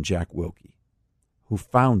and Jack Wilkie, who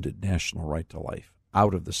founded National Right to Life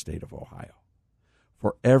out of the state of Ohio,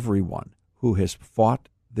 for everyone who has fought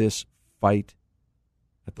this fight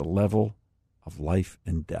at the level of life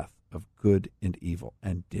and death, of good and evil,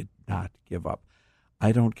 and did not give up.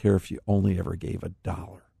 I don't care if you only ever gave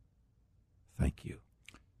 $1. Thank you.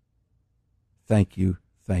 Thank you,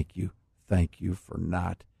 thank you, thank you for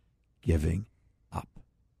not giving up.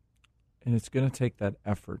 And it's going to take that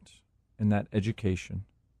effort and that education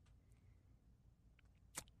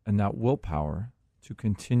and that willpower to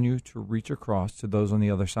continue to reach across to those on the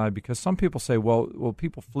other side, because some people say, well,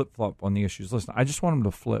 people flip-flop on the issues. Listen, I just want them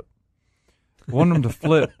to flip. I want them to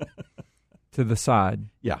flip to the side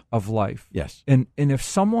of life. Yes. And if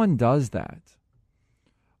someone does that,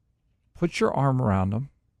 put your arm around them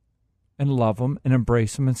and love them and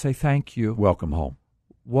embrace them and say thank you. Welcome home.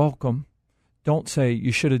 Welcome. Don't say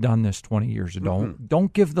you should have done this 20 years ago. Mm-hmm.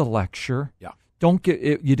 Don't give the lecture. Yeah. Don't get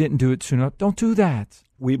it. You didn't do it soon enough. Don't do that.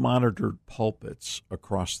 We monitored pulpits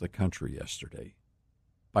across the country yesterday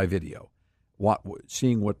by video,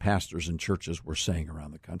 seeing what pastors and churches were saying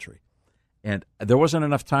around the country. And there wasn't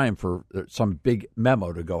enough time for some big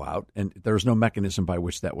memo to go out, and there was no mechanism by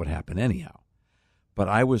which that would happen anyhow. But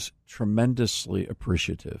I was tremendously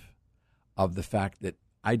appreciative of the fact that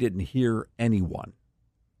I didn't hear anyone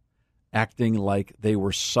acting like they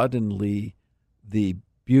were suddenly the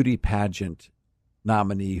beauty pageant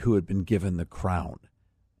nominee who had been given the crown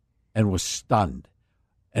and was stunned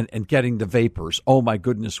and getting the vapors. Oh, my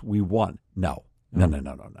goodness, we won. No.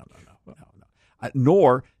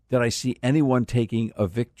 Nor did I see anyone taking a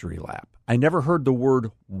victory lap. I never heard the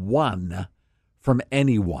word won from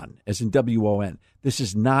anyone, as in W-O-N. This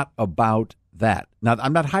is not about that. Now,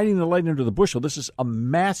 I'm not hiding the light under the bushel. This is a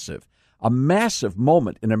massive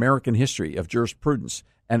moment in American history of jurisprudence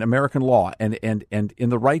and American law and in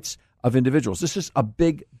the rights of individuals. This is a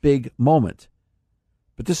big, big moment.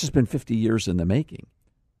 But this has been 50 years in the making.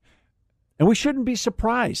 And we shouldn't be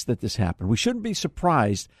surprised that this happened. We shouldn't be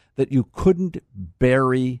surprised that you couldn't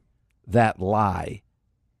bury that lie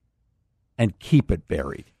and keep it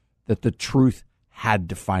buried, that the truth had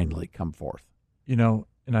to finally come forth. You know,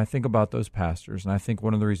 and I think about those pastors, and I think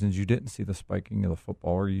one of the reasons you didn't see the spiking of the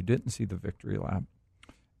football or you didn't see the victory lap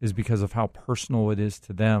is because of how personal it is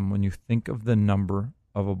to them when you think of the number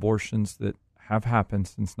of abortions that have happened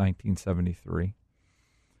since 1973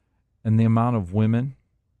 and the amount of women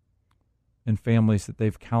and families that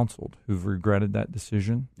they've counseled who've regretted that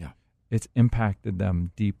decision. Yeah. It's impacted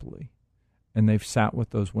them deeply. And they've sat with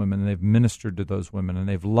those women and they've ministered to those women and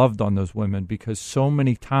they've loved on those women because so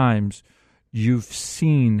many times you've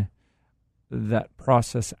seen that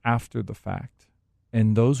process after the fact.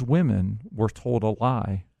 And those women were told a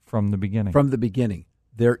lie from the beginning. From the beginning.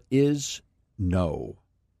 There is no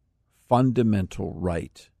fundamental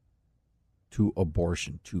right to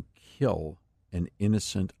abortion, to kill an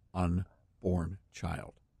innocent, unborn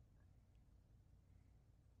child.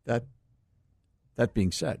 That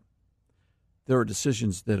being said, there are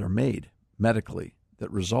decisions that are made medically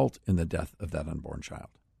that result in the death of that unborn child.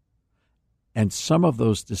 And some of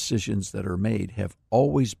those decisions that are made have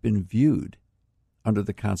always been viewed under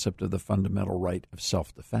the concept of the fundamental right of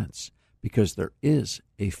self-defense, because there is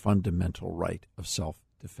a fundamental right of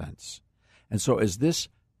self-defense. And so as this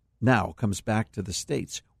now comes back to the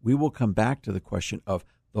states, we will come back to the question of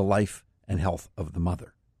the life and health of the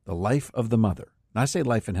mother. The life of the mother. And I say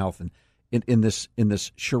life and health, and in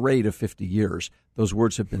this charade of 50 years, those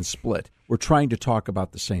words have been split. We're trying to talk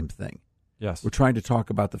about the same thing. Yes. We're trying to talk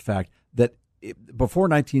about the fact that before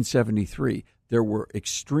 1973, there were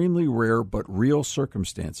extremely rare but real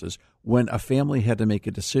circumstances when a family had to make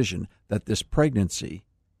a decision that this pregnancy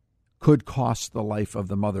could cost the life of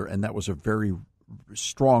the mother, and that was a very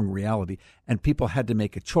strong reality, and people had to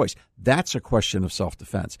make a choice. That's a question of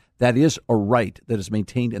self-defense. That is a right that is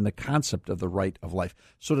maintained in the concept of the right of life.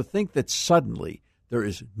 So to think that suddenly there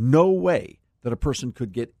is no way that a person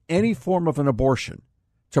could get any form of an abortion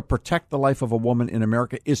to protect the life of a woman in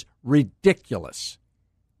America is ridiculous.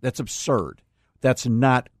 That's absurd. That's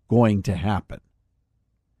not going to happen.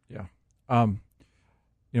 Yeah.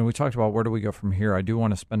 We talked about where do we go from here. I do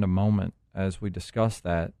want to spend a moment as we discuss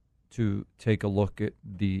that to take a look at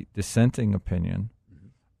the dissenting opinion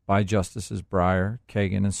by Justices Breyer,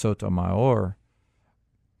 Kagan, and Sotomayor.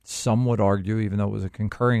 Some would argue, even though it was a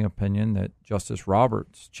concurring opinion, that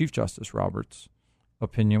Chief Justice Roberts'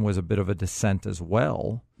 opinion was a bit of a dissent as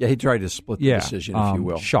well. Yeah, he tried to split the decision, if you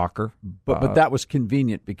will. Shocker. But that was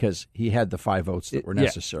convenient because he had the 5 votes that were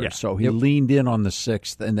necessary. So he leaned in on the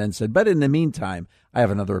 6th and then said, but in the meantime, I have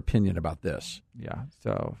another opinion about this. Yeah,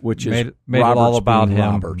 so which made is it all about him,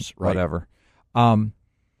 Roberts, right? Whatever.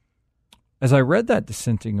 As I read that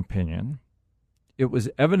dissenting opinion, it was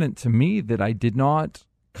evident to me that I did not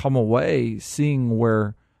come away seeing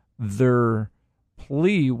where their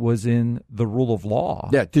plea was in the rule of law.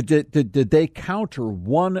 Yeah. Did they counter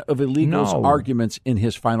one of illegal's arguments in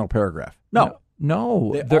his final paragraph? No.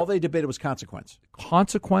 All they debated was consequence.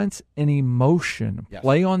 Consequence and emotion. Yes.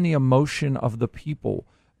 Play on the emotion of the people.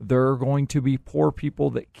 There are going to be poor people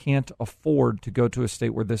that can't afford to go to a state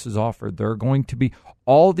where this is offered. There are going to be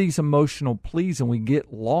all these emotional pleas, and we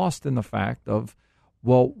get lost in the fact of,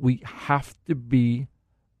 well, we have to be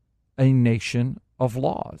a nation of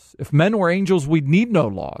laws. If men were angels, we'd need no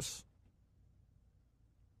laws.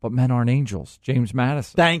 But men aren't angels. James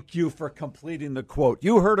Madison. Thank you for completing the quote.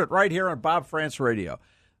 You heard it right here on Bob France Radio.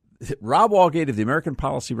 Rob Walgate of the American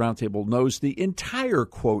Policy Roundtable knows the entire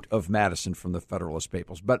quote of Madison from the Federalist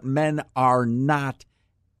Papers, but men are not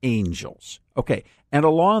angels. Okay, and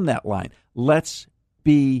along that line, let's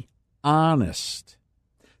be honest.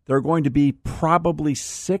 There are going to be probably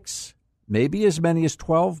 6, maybe as many as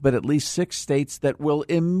 12, but at least 6 states that will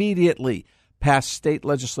immediately pass state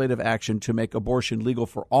legislative action to make abortion legal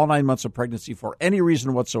for all 9 months of pregnancy for any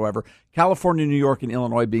reason whatsoever. California, New York, and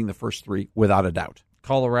Illinois being the first 3, without a doubt.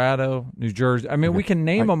 Colorado, New Jersey. I mean, we can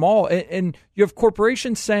name them all. And you have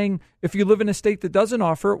corporations saying, if you live in a state that doesn't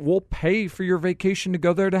offer it, we'll pay for your vacation to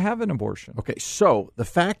go there to have an abortion. Okay, so the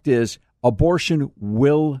fact is abortion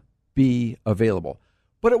will be available,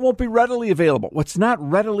 but it won't be readily available. What's not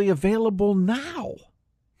readily available now?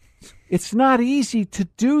 It's not easy to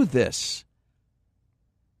do this.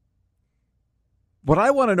 What I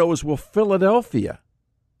want to know is, will Philadelphia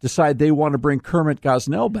decide they want to bring Kermit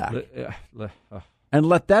Gosnell back and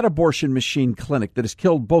let that abortion machine clinic that has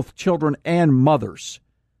killed both children and mothers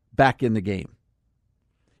back in the game?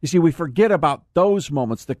 You see, we forget about those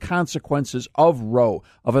moments, the consequences of Roe,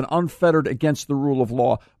 of an unfettered against the rule of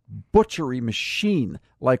law butchery machine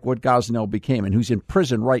like what Gosnell became, and who's in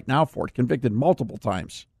prison right now for it, convicted multiple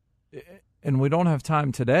times. And we don't have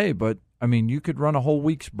time today, but I mean, you could run a whole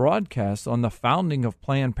week's broadcast on the founding of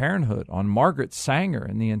Planned Parenthood, on Margaret Sanger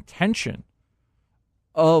and the intention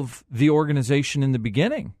of the organization in the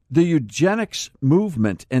beginning. The eugenics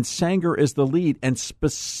movement, and Sanger is the lead, and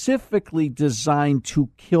specifically designed to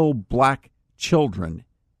kill black children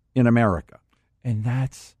in America. And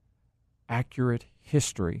that's accurate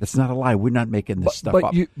history. That's not a lie. We're not making this stuff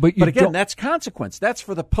up. But again, that's consequence. That's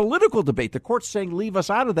for the political debate. The court's saying, leave us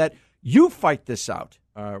out of that. You fight this out.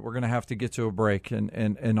 We're going to have to get to a break.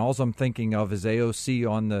 And all I'm thinking of is AOC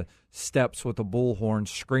on the steps with a bullhorn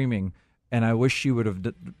screaming. And I wish she would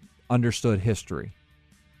have understood history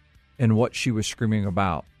and what she was screaming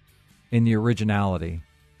about in the originality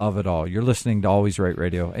of it all. You're listening to Always Right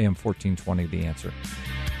Radio, AM 1420, The Answer.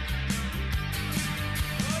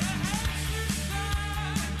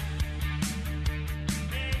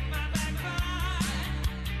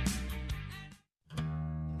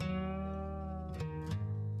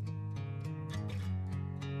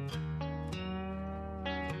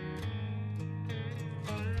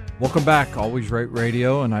 Welcome back, Always Right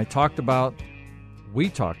Radio, and we talked about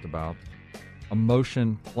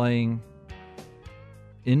emotion playing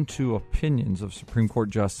into opinions of Supreme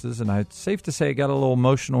Court justices, and it's safe to say I got a little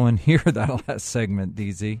emotional in here, that last segment,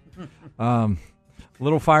 DZ. A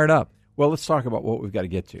little fired up. Well, let's talk about what we've got to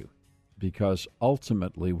get to, because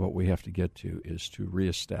ultimately what we have to get to is to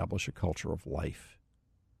reestablish a culture of life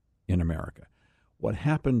in America. What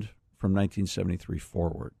happened from 1973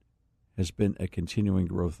 forward has been a continuing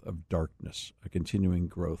growth of darkness, a continuing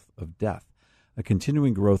growth of death, a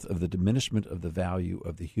continuing growth of the diminishment of the value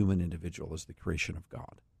of the human individual as the creation of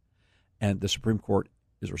God. And the Supreme Court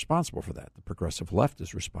is responsible for that. The progressive left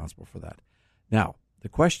is responsible for that. Now, the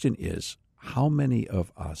question is, how many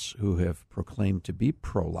of us who have proclaimed to be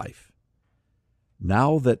pro-life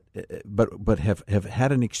now that, but have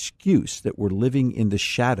had an excuse that we're living in the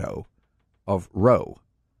shadow of Roe.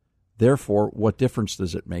 Therefore, what difference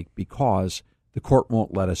does it make? Because the court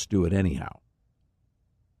won't let us do it anyhow.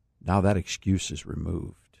 Now that excuse is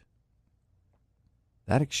removed.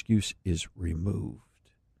 That excuse is removed.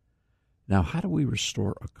 Now, how do we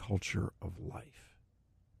restore a culture of life?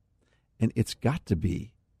 And it's got to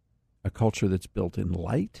be a culture that's built in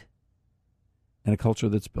light and a culture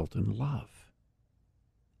that's built in love.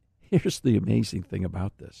 Here's the amazing thing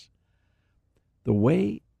about this. The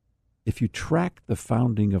way, if you track the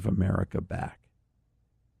founding of America back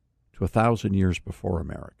to 1,000 years before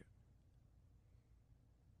America,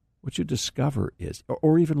 what you discover is,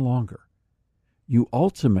 or even longer, you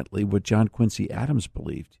ultimately, what John Quincy Adams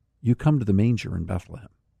believed, you come to the manger in Bethlehem.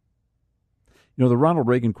 You know, the Ronald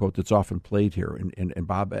Reagan quote that's often played here, and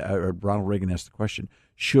Ronald Reagan asked the question,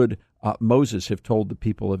 should Moses have told the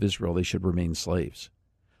people of Israel they should remain slaves?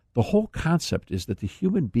 The whole concept is that the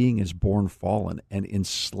human being is born fallen and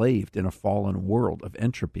enslaved in a fallen world of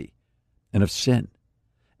entropy and of sin.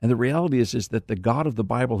 And the reality is that the God of the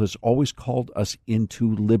Bible has always called us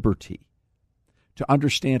into liberty, to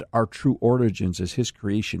understand our true origins as his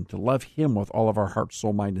creation, to love him with all of our heart,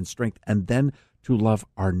 soul, mind, and strength, and then to love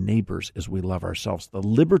our neighbors as we love ourselves. The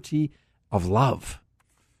liberty of love.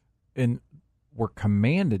 And we're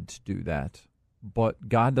commanded to do that, but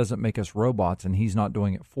God doesn't make us robots, and he's not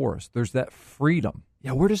doing it for us. There's that freedom.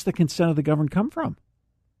 Yeah, where does the consent of the governed come from?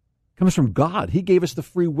 It comes from God. He gave us the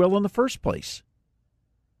free will in the first place,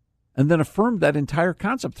 and then affirmed that entire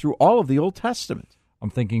concept through all of the Old Testament. I'm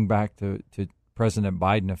thinking back to President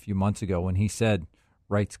Biden a few months ago when he said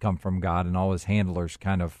rights come from God, and all his handlers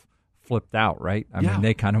kind of flipped out, right? I mean,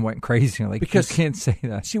 they kind of went crazy. Like, because you can't say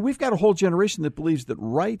that. See, we've got a whole generation that believes that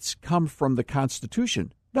rights come from the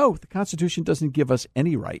Constitution. No, the Constitution doesn't give us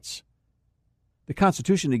any rights. The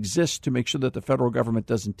Constitution exists to make sure that the federal government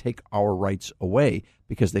doesn't take our rights away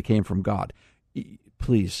because they came from God.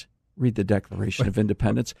 Please read the Declaration of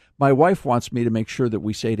Independence. My wife wants me to make sure that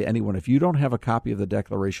we say to anyone, if you don't have a copy of the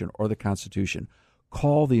Declaration or the Constitution,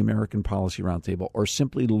 call the American Policy Roundtable or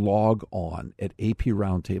simply log on at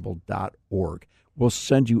aproundtable.org. We'll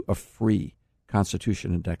send you a free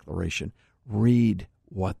Constitution and Declaration. Read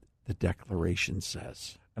what the Declaration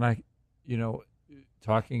says. And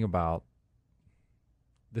talking about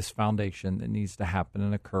this foundation that needs to happen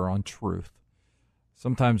and occur on truth,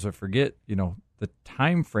 sometimes I forget, the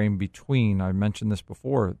time frame between, I mentioned this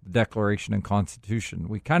before, the Declaration and Constitution.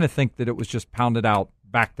 We kind of think that it was just pounded out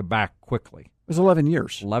back to back quickly. It was 11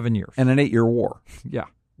 years. 11 years. And an 8-year war. Yeah.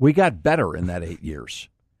 We got better in that 8 years.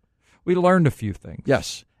 We learned a few things.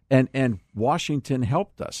 Yes. And Washington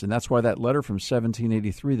helped us. And that's why that letter from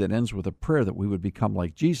 1783 that ends with a prayer that we would become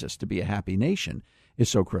like Jesus to be a happy nation is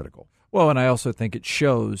so critical. Well, and I also think it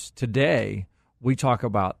shows today we talk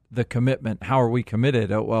about the commitment. How are we committed?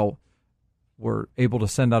 Well, we're able to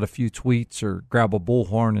send out a few tweets or grab a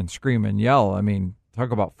bullhorn and scream and yell. I mean,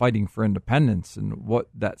 talk about fighting for independence and what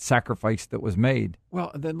that sacrifice that was made.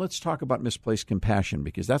 Well, then let's talk about misplaced compassion,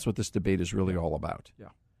 because that's what this debate is really all about. Yeah.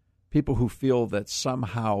 People who feel that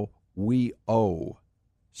somehow we owe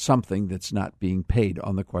something that's not being paid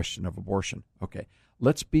on the question of abortion. Okay,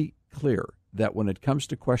 let's be clear that when it comes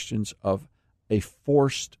to questions of a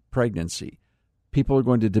forced pregnancy, people are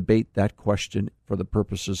going to debate that question for the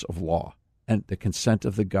purposes of law, and the consent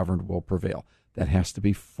of the governed will prevail. That has to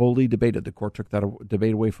be fully debated. The court took that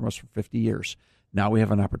debate away from us for 50 years. Now we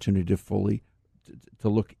have an opportunity to fully to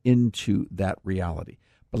look into that reality.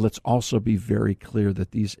 But let's also be very clear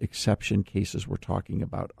that these exception cases we're talking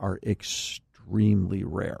about are extremely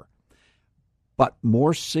rare. But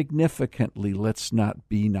more significantly, let's not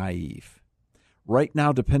be naive. Right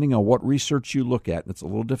now, depending on what research you look at, and it's a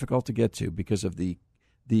little difficult to get to because of the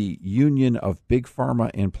union of Big Pharma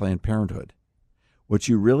and Planned Parenthood, what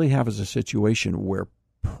you really have is a situation where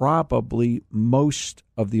probably most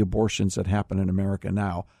of the abortions that happen in America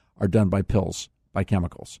now are done by pills, by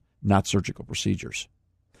chemicals, not surgical procedures.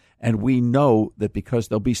 And we know that because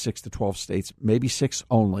there'll be 6 to 12 states, maybe 6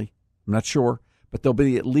 only, I'm not sure, but there'll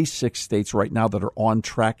be at least 6 states right now that are on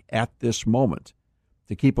track at this moment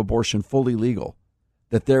to keep abortion fully legal,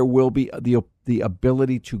 that there will be the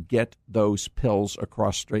ability to get those pills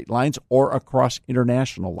across state lines or across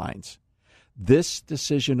international lines. This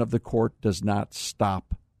decision of the court does not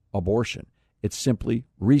stop abortion. It simply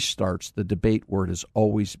restarts the debate where it has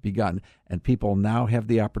always begun, and people now have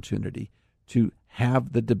the opportunity to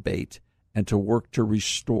have the debate and to work to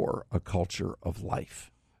restore a culture of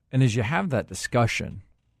life. And as you have that discussion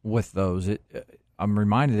with those, I'm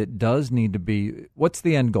reminded it does need to be, what's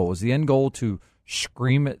the end goal? Is the end goal to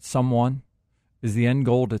scream at someone? Is the end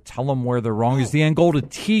goal to tell them where they're wrong? Is the end goal to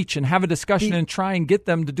teach and have a discussion and try and get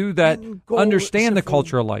them to do that, understand the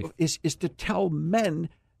culture of life? Is to tell men,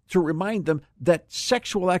 to remind them that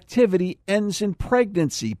sexual activity ends in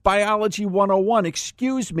pregnancy. Biology 101.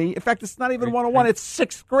 Excuse me. In fact, it's not even 101. It's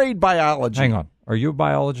 6th grade biology. Hang on. Are you a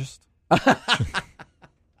biologist?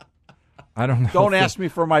 I don't know. Don't ask me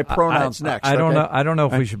for my pronouns next. I don't know. I don't know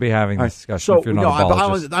if we should be having this discussion if you're not a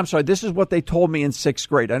biologist. I'm sorry. This is what they told me in 6th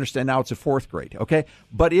grade. I understand now it's a 4th grade. Okay,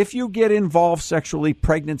 but if you get involved sexually,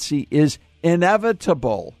 pregnancy is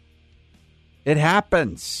inevitable. It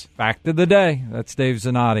happens. Fact of the day. That's Dave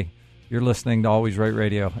Zanotti. You're listening to Always Right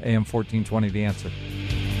Radio, AM 1420. The Answer.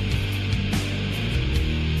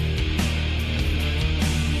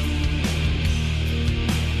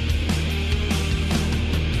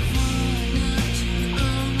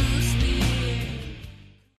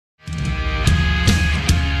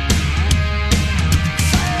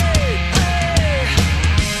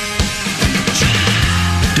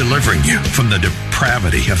 Delivering you from the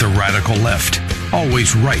depravity of the radical left.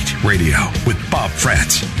 Always Right Radio with Bob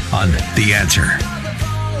Frantz on The Answer.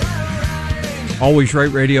 Always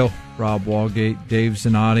Right Radio. Rob Walgate, Dave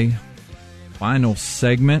Zanotti. Final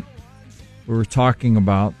segment. We were talking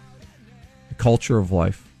about the culture of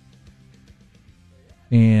life.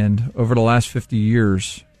 And over the last 50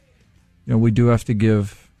 years, we do have to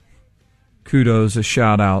give kudos, a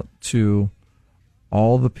shout out to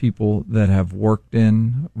all the people that have worked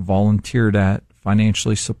in, volunteered at,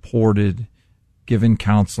 financially supported, given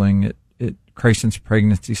counseling at crisis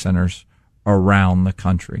pregnancy centers around the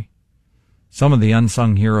country. Some of the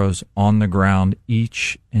unsung heroes on the ground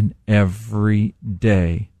each and every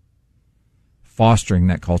day fostering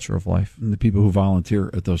that culture of life. And the people who volunteer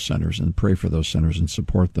at those centers and pray for those centers and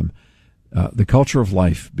support them. The culture of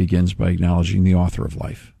life begins by acknowledging the author of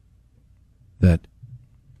life, that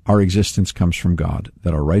our existence comes from God,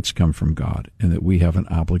 that our rights come from God, and that we have an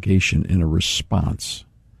obligation and a response.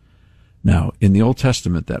 Now, in the Old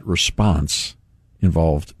Testament, that response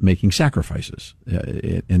involved making sacrifices,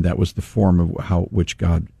 and that was the form of which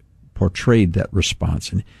God portrayed that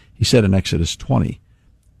response. And he said in Exodus 20,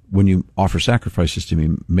 when you offer sacrifices to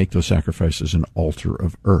me, make those sacrifices an altar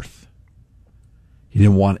of earth. He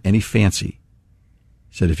didn't want any fancy.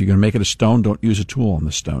 He said, if you're going to make it a stone, don't use a tool on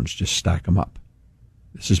the stones, just stack them up.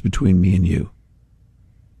 This is between me and you.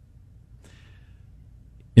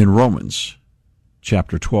 In Romans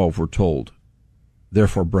chapter 12, we're told,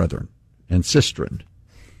 therefore, brethren, and sistren,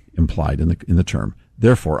 implied in the term,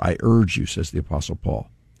 therefore, I urge you, says the Apostle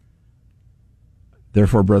Paul,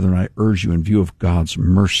 therefore, brethren, I urge you in view of God's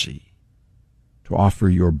mercy to offer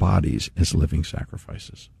your bodies as living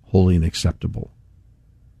sacrifices, holy and acceptable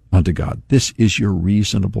unto God. This is your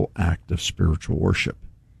reasonable act of spiritual worship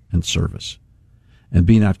and service. And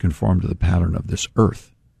be not conformed to the pattern of this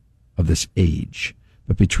earth, of this age,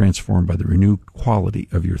 but be transformed by the renewed quality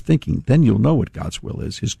of your thinking. Then you'll know what God's will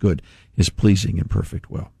is, his good, his pleasing and perfect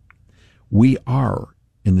will. We are,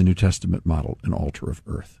 in the New Testament model, an altar of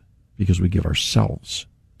earth because we give ourselves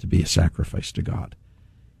to be a sacrifice to God.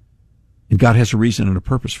 And God has a reason and a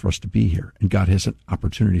purpose for us to be here, and God has an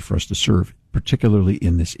opportunity for us to serve, particularly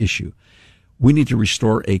in this issue. We need to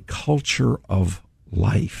restore a culture of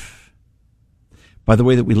life by the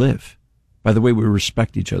way that we live, by the way we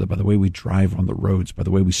respect each other, by the way we drive on the roads, by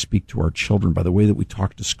the way we speak to our children, by the way that we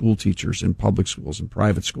talk to school teachers in public schools and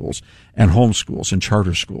private schools and home schools and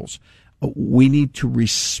charter schools. We need to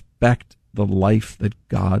respect the life that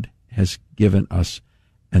God has given us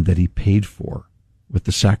and that he paid for with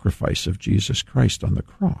the sacrifice of Jesus Christ on the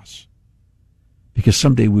cross. Because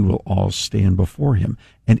someday we will all stand before him.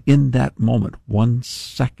 And in that moment, 1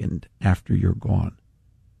 second after you're gone,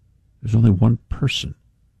 there's only one person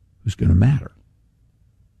who's going to matter.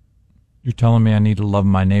 You're telling me I need to love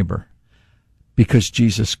my neighbor. Because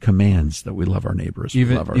Jesus commands that we love our neighbor as we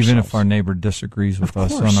love ourselves. Even if our neighbor disagrees with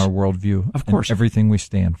us on our worldview. Of course. And everything we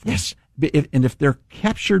stand for. Yes. And if they're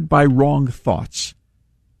captured by wrong thoughts,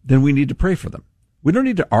 then we need to pray for them. We don't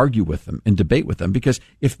need to argue with them and debate with them, because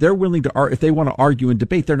if they're willing to, if they want to argue and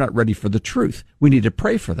debate, they're not ready for the truth. We need to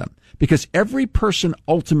pray for them, because every person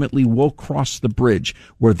ultimately will cross the bridge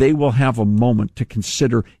where they will have a moment to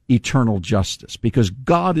consider eternal justice, because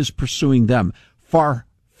God is pursuing them far,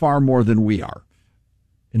 far more than we are.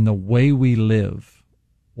 And the way we live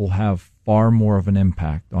will have far more of an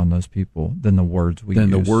impact on those people than the words we use.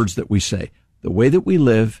 Than the words that we say. The way that we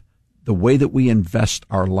live, the way that we invest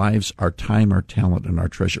our lives, our time, our talent, and our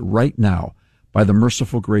treasure. Right now, by the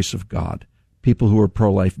merciful grace of God, people who are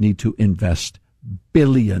pro-life need to invest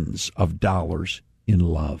billions of dollars in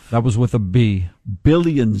love. That was with a B.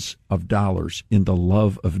 Billions of dollars in the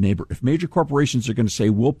love of neighbor. If major corporations are going to say,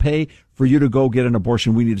 we'll pay for you to go get an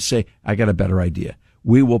abortion, we need to say, I got a better idea.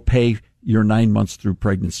 We will pay your 9 months through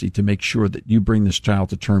pregnancy to make sure that you bring this child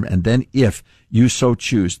to term. And then if you so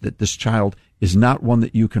choose that this child is not one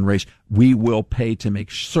that you can raise, we will pay to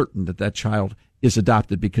make certain that that child is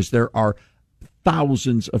adopted, because there are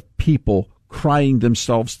thousands of people crying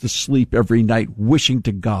themselves to sleep every night, wishing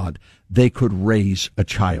to God they could raise a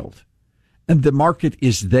child. And the market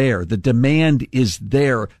is there. The demand is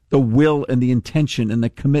there. The will and the intention and the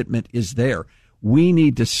commitment is there. We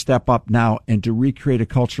need to step up now and to recreate a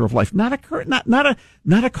culture of life, not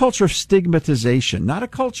a culture of stigmatization, not a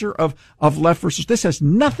culture of left versus. This has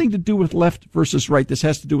nothing to do with left versus right. This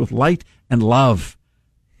has to do with light and love.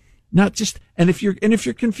 Not just, and if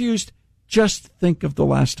you're confused, just think of the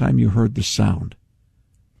last time you heard the sound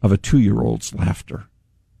of a 2-year-old's laughter.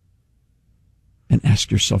 And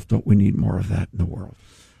ask yourself, don't we need more of that in the world?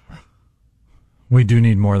 We do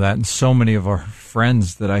need more of that. And so many of our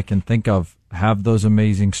friends that I can think of have those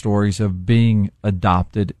amazing stories of being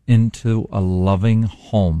adopted into a loving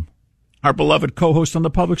home. Our beloved co-host on the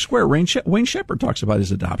Public Square, Wayne Shepherd, talks about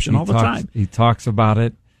his adoption all the time. He talks about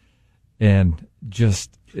it, and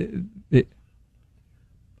just...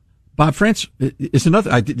 Bob France is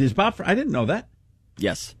another. I didn't know that.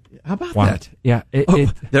 Yes. How about Wow. that? Yeah.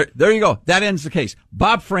 There you go. That ends the case.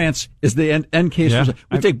 Bob France is the end case. Yeah.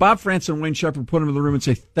 We take Bob France and Wayne Shepherd, put them in the room, and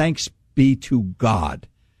say, thanks be to God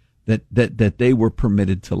that they were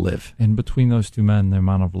permitted to live. And between those two men, the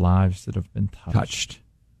amount of lives that have been touched.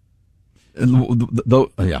 And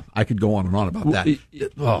yeah, I could go on and on about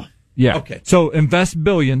that. Yeah. Okay. So invest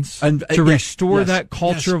billions to restore that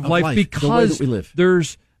culture of life, because the way that we live.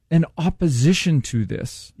 There's an opposition to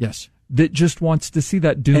this. Yes. That just wants to see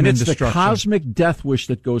that doom and destruction. It's the cosmic death wish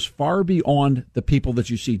that goes far beyond the people that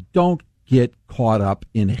you see. Don't get caught up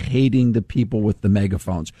in hating the people with the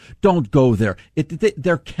megaphones. Don't go there.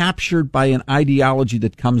 They're captured by an ideology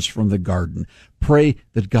that comes from the garden. Pray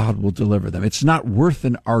that God will deliver them. It's not worth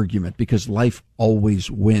an argument, because life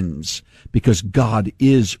always wins, because God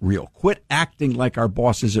is real. Quit acting like our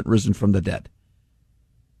boss isn't risen from the dead.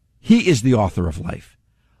 He is the author of life.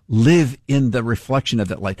 Live in the reflection of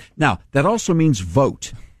that light. Now, that also means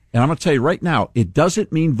vote. And I'm going to tell you right now, it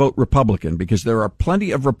doesn't mean vote Republican, because there are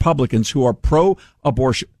plenty of Republicans who are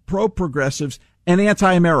pro-abortion, pro-progressives, and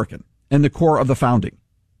anti-American in the core of the founding.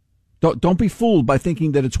 Don't be fooled by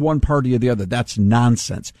thinking that it's one party or the other. That's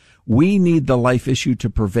nonsense. We need the life issue to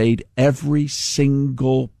pervade every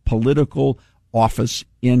single political office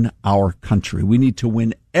in our country. We need to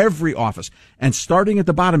win every office, and starting at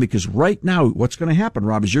the bottom, because right now what's going to happen,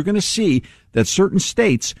 Rob, is you're going to see that certain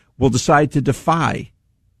states will decide to defy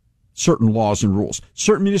certain laws and rules.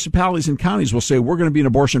 Certain municipalities and counties will say, we're going to be an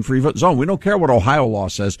abortion-free zone. We don't care what Ohio law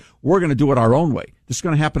says. We're going to do it our own way. This is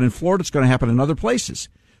going to happen in Florida. It's going to happen in other places.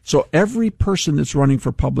 So every person that's running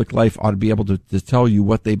for public life ought to be able to tell you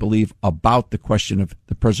what they believe about the question of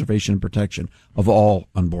the preservation and protection of all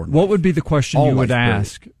unborn life. What would be the question you would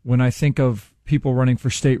ask when I think of people running for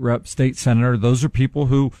state rep, state senator? Those are people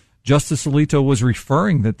who Justice Alito was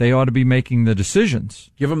referring that they ought to be making the decisions.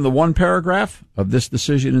 Give them the one paragraph of this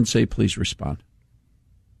decision and say, please respond.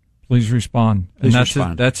 Please respond. Please and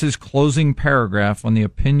respond. That's his closing paragraph on the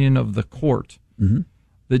opinion of the court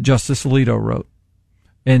that Justice Alito wrote.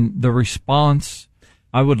 And the response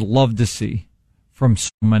I would love to see from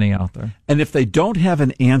so many out there. And if they don't have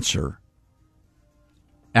an answer,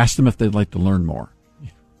 ask them if they'd like to learn more.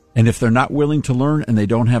 And if they're not willing to learn and they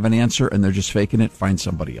don't have an answer and they're just faking it, find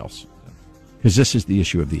somebody else. Because this is the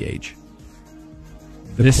issue of the age.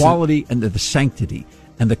 The quality and the sanctity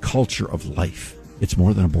and the culture of life. It's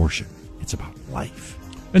more than abortion. It's about life.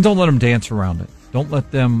 And don't let them dance around it. Don't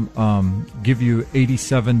let them give you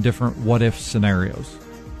 87 different what-if scenarios.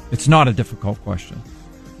 It's not a difficult question.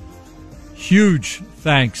 Huge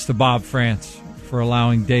thanks to Bob France for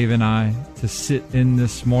allowing Dave and I to sit in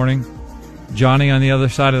this morning. Johnny on the other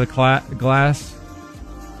side of the glass.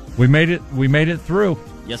 We made it through.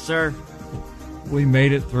 Yes, sir. We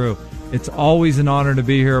made it through. It's always an honor to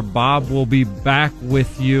be here. Bob will be back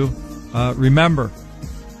with you. Remember,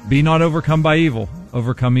 be not overcome by evil.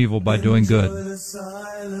 Overcome evil by doing good.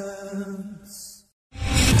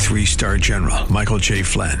 3-star General Michael J.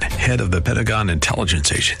 Flynn, head of the Pentagon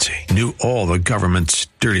Intelligence Agency, knew all the government's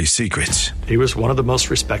dirty secrets. He was one of the most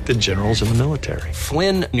respected generals in the military.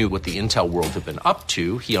 Flynn knew what the intel world had been up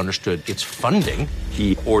to. He understood its funding.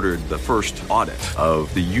 He ordered the first audit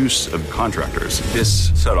of the use of contractors.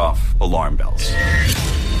 This set off alarm bells.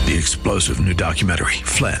 The explosive new documentary,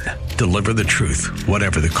 Flynn, deliver the truth,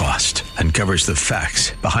 whatever the cost, and covers the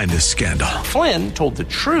facts behind this scandal. Flynn told the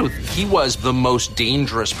truth. He was the most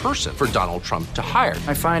dangerous person for Donald Trump to hire.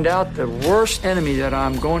 I find out the worst enemy that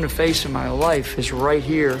I'm going to face in my life is right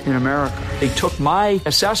here in America. They took my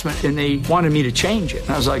assessment and they wanted me to change it. And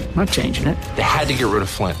I was like, I'm not changing it. They had to get rid of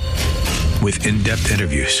Flynn. With in-depth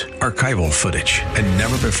interviews, archival footage, and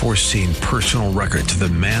never-before-seen personal records of the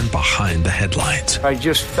man behind the headlines. I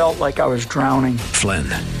just felt like I was drowning. Flynn,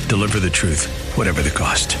 deliver the truth, whatever the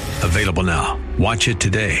cost. Available now. Watch it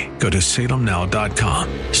today. Go to salemnow.com.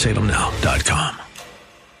 salemnow.com.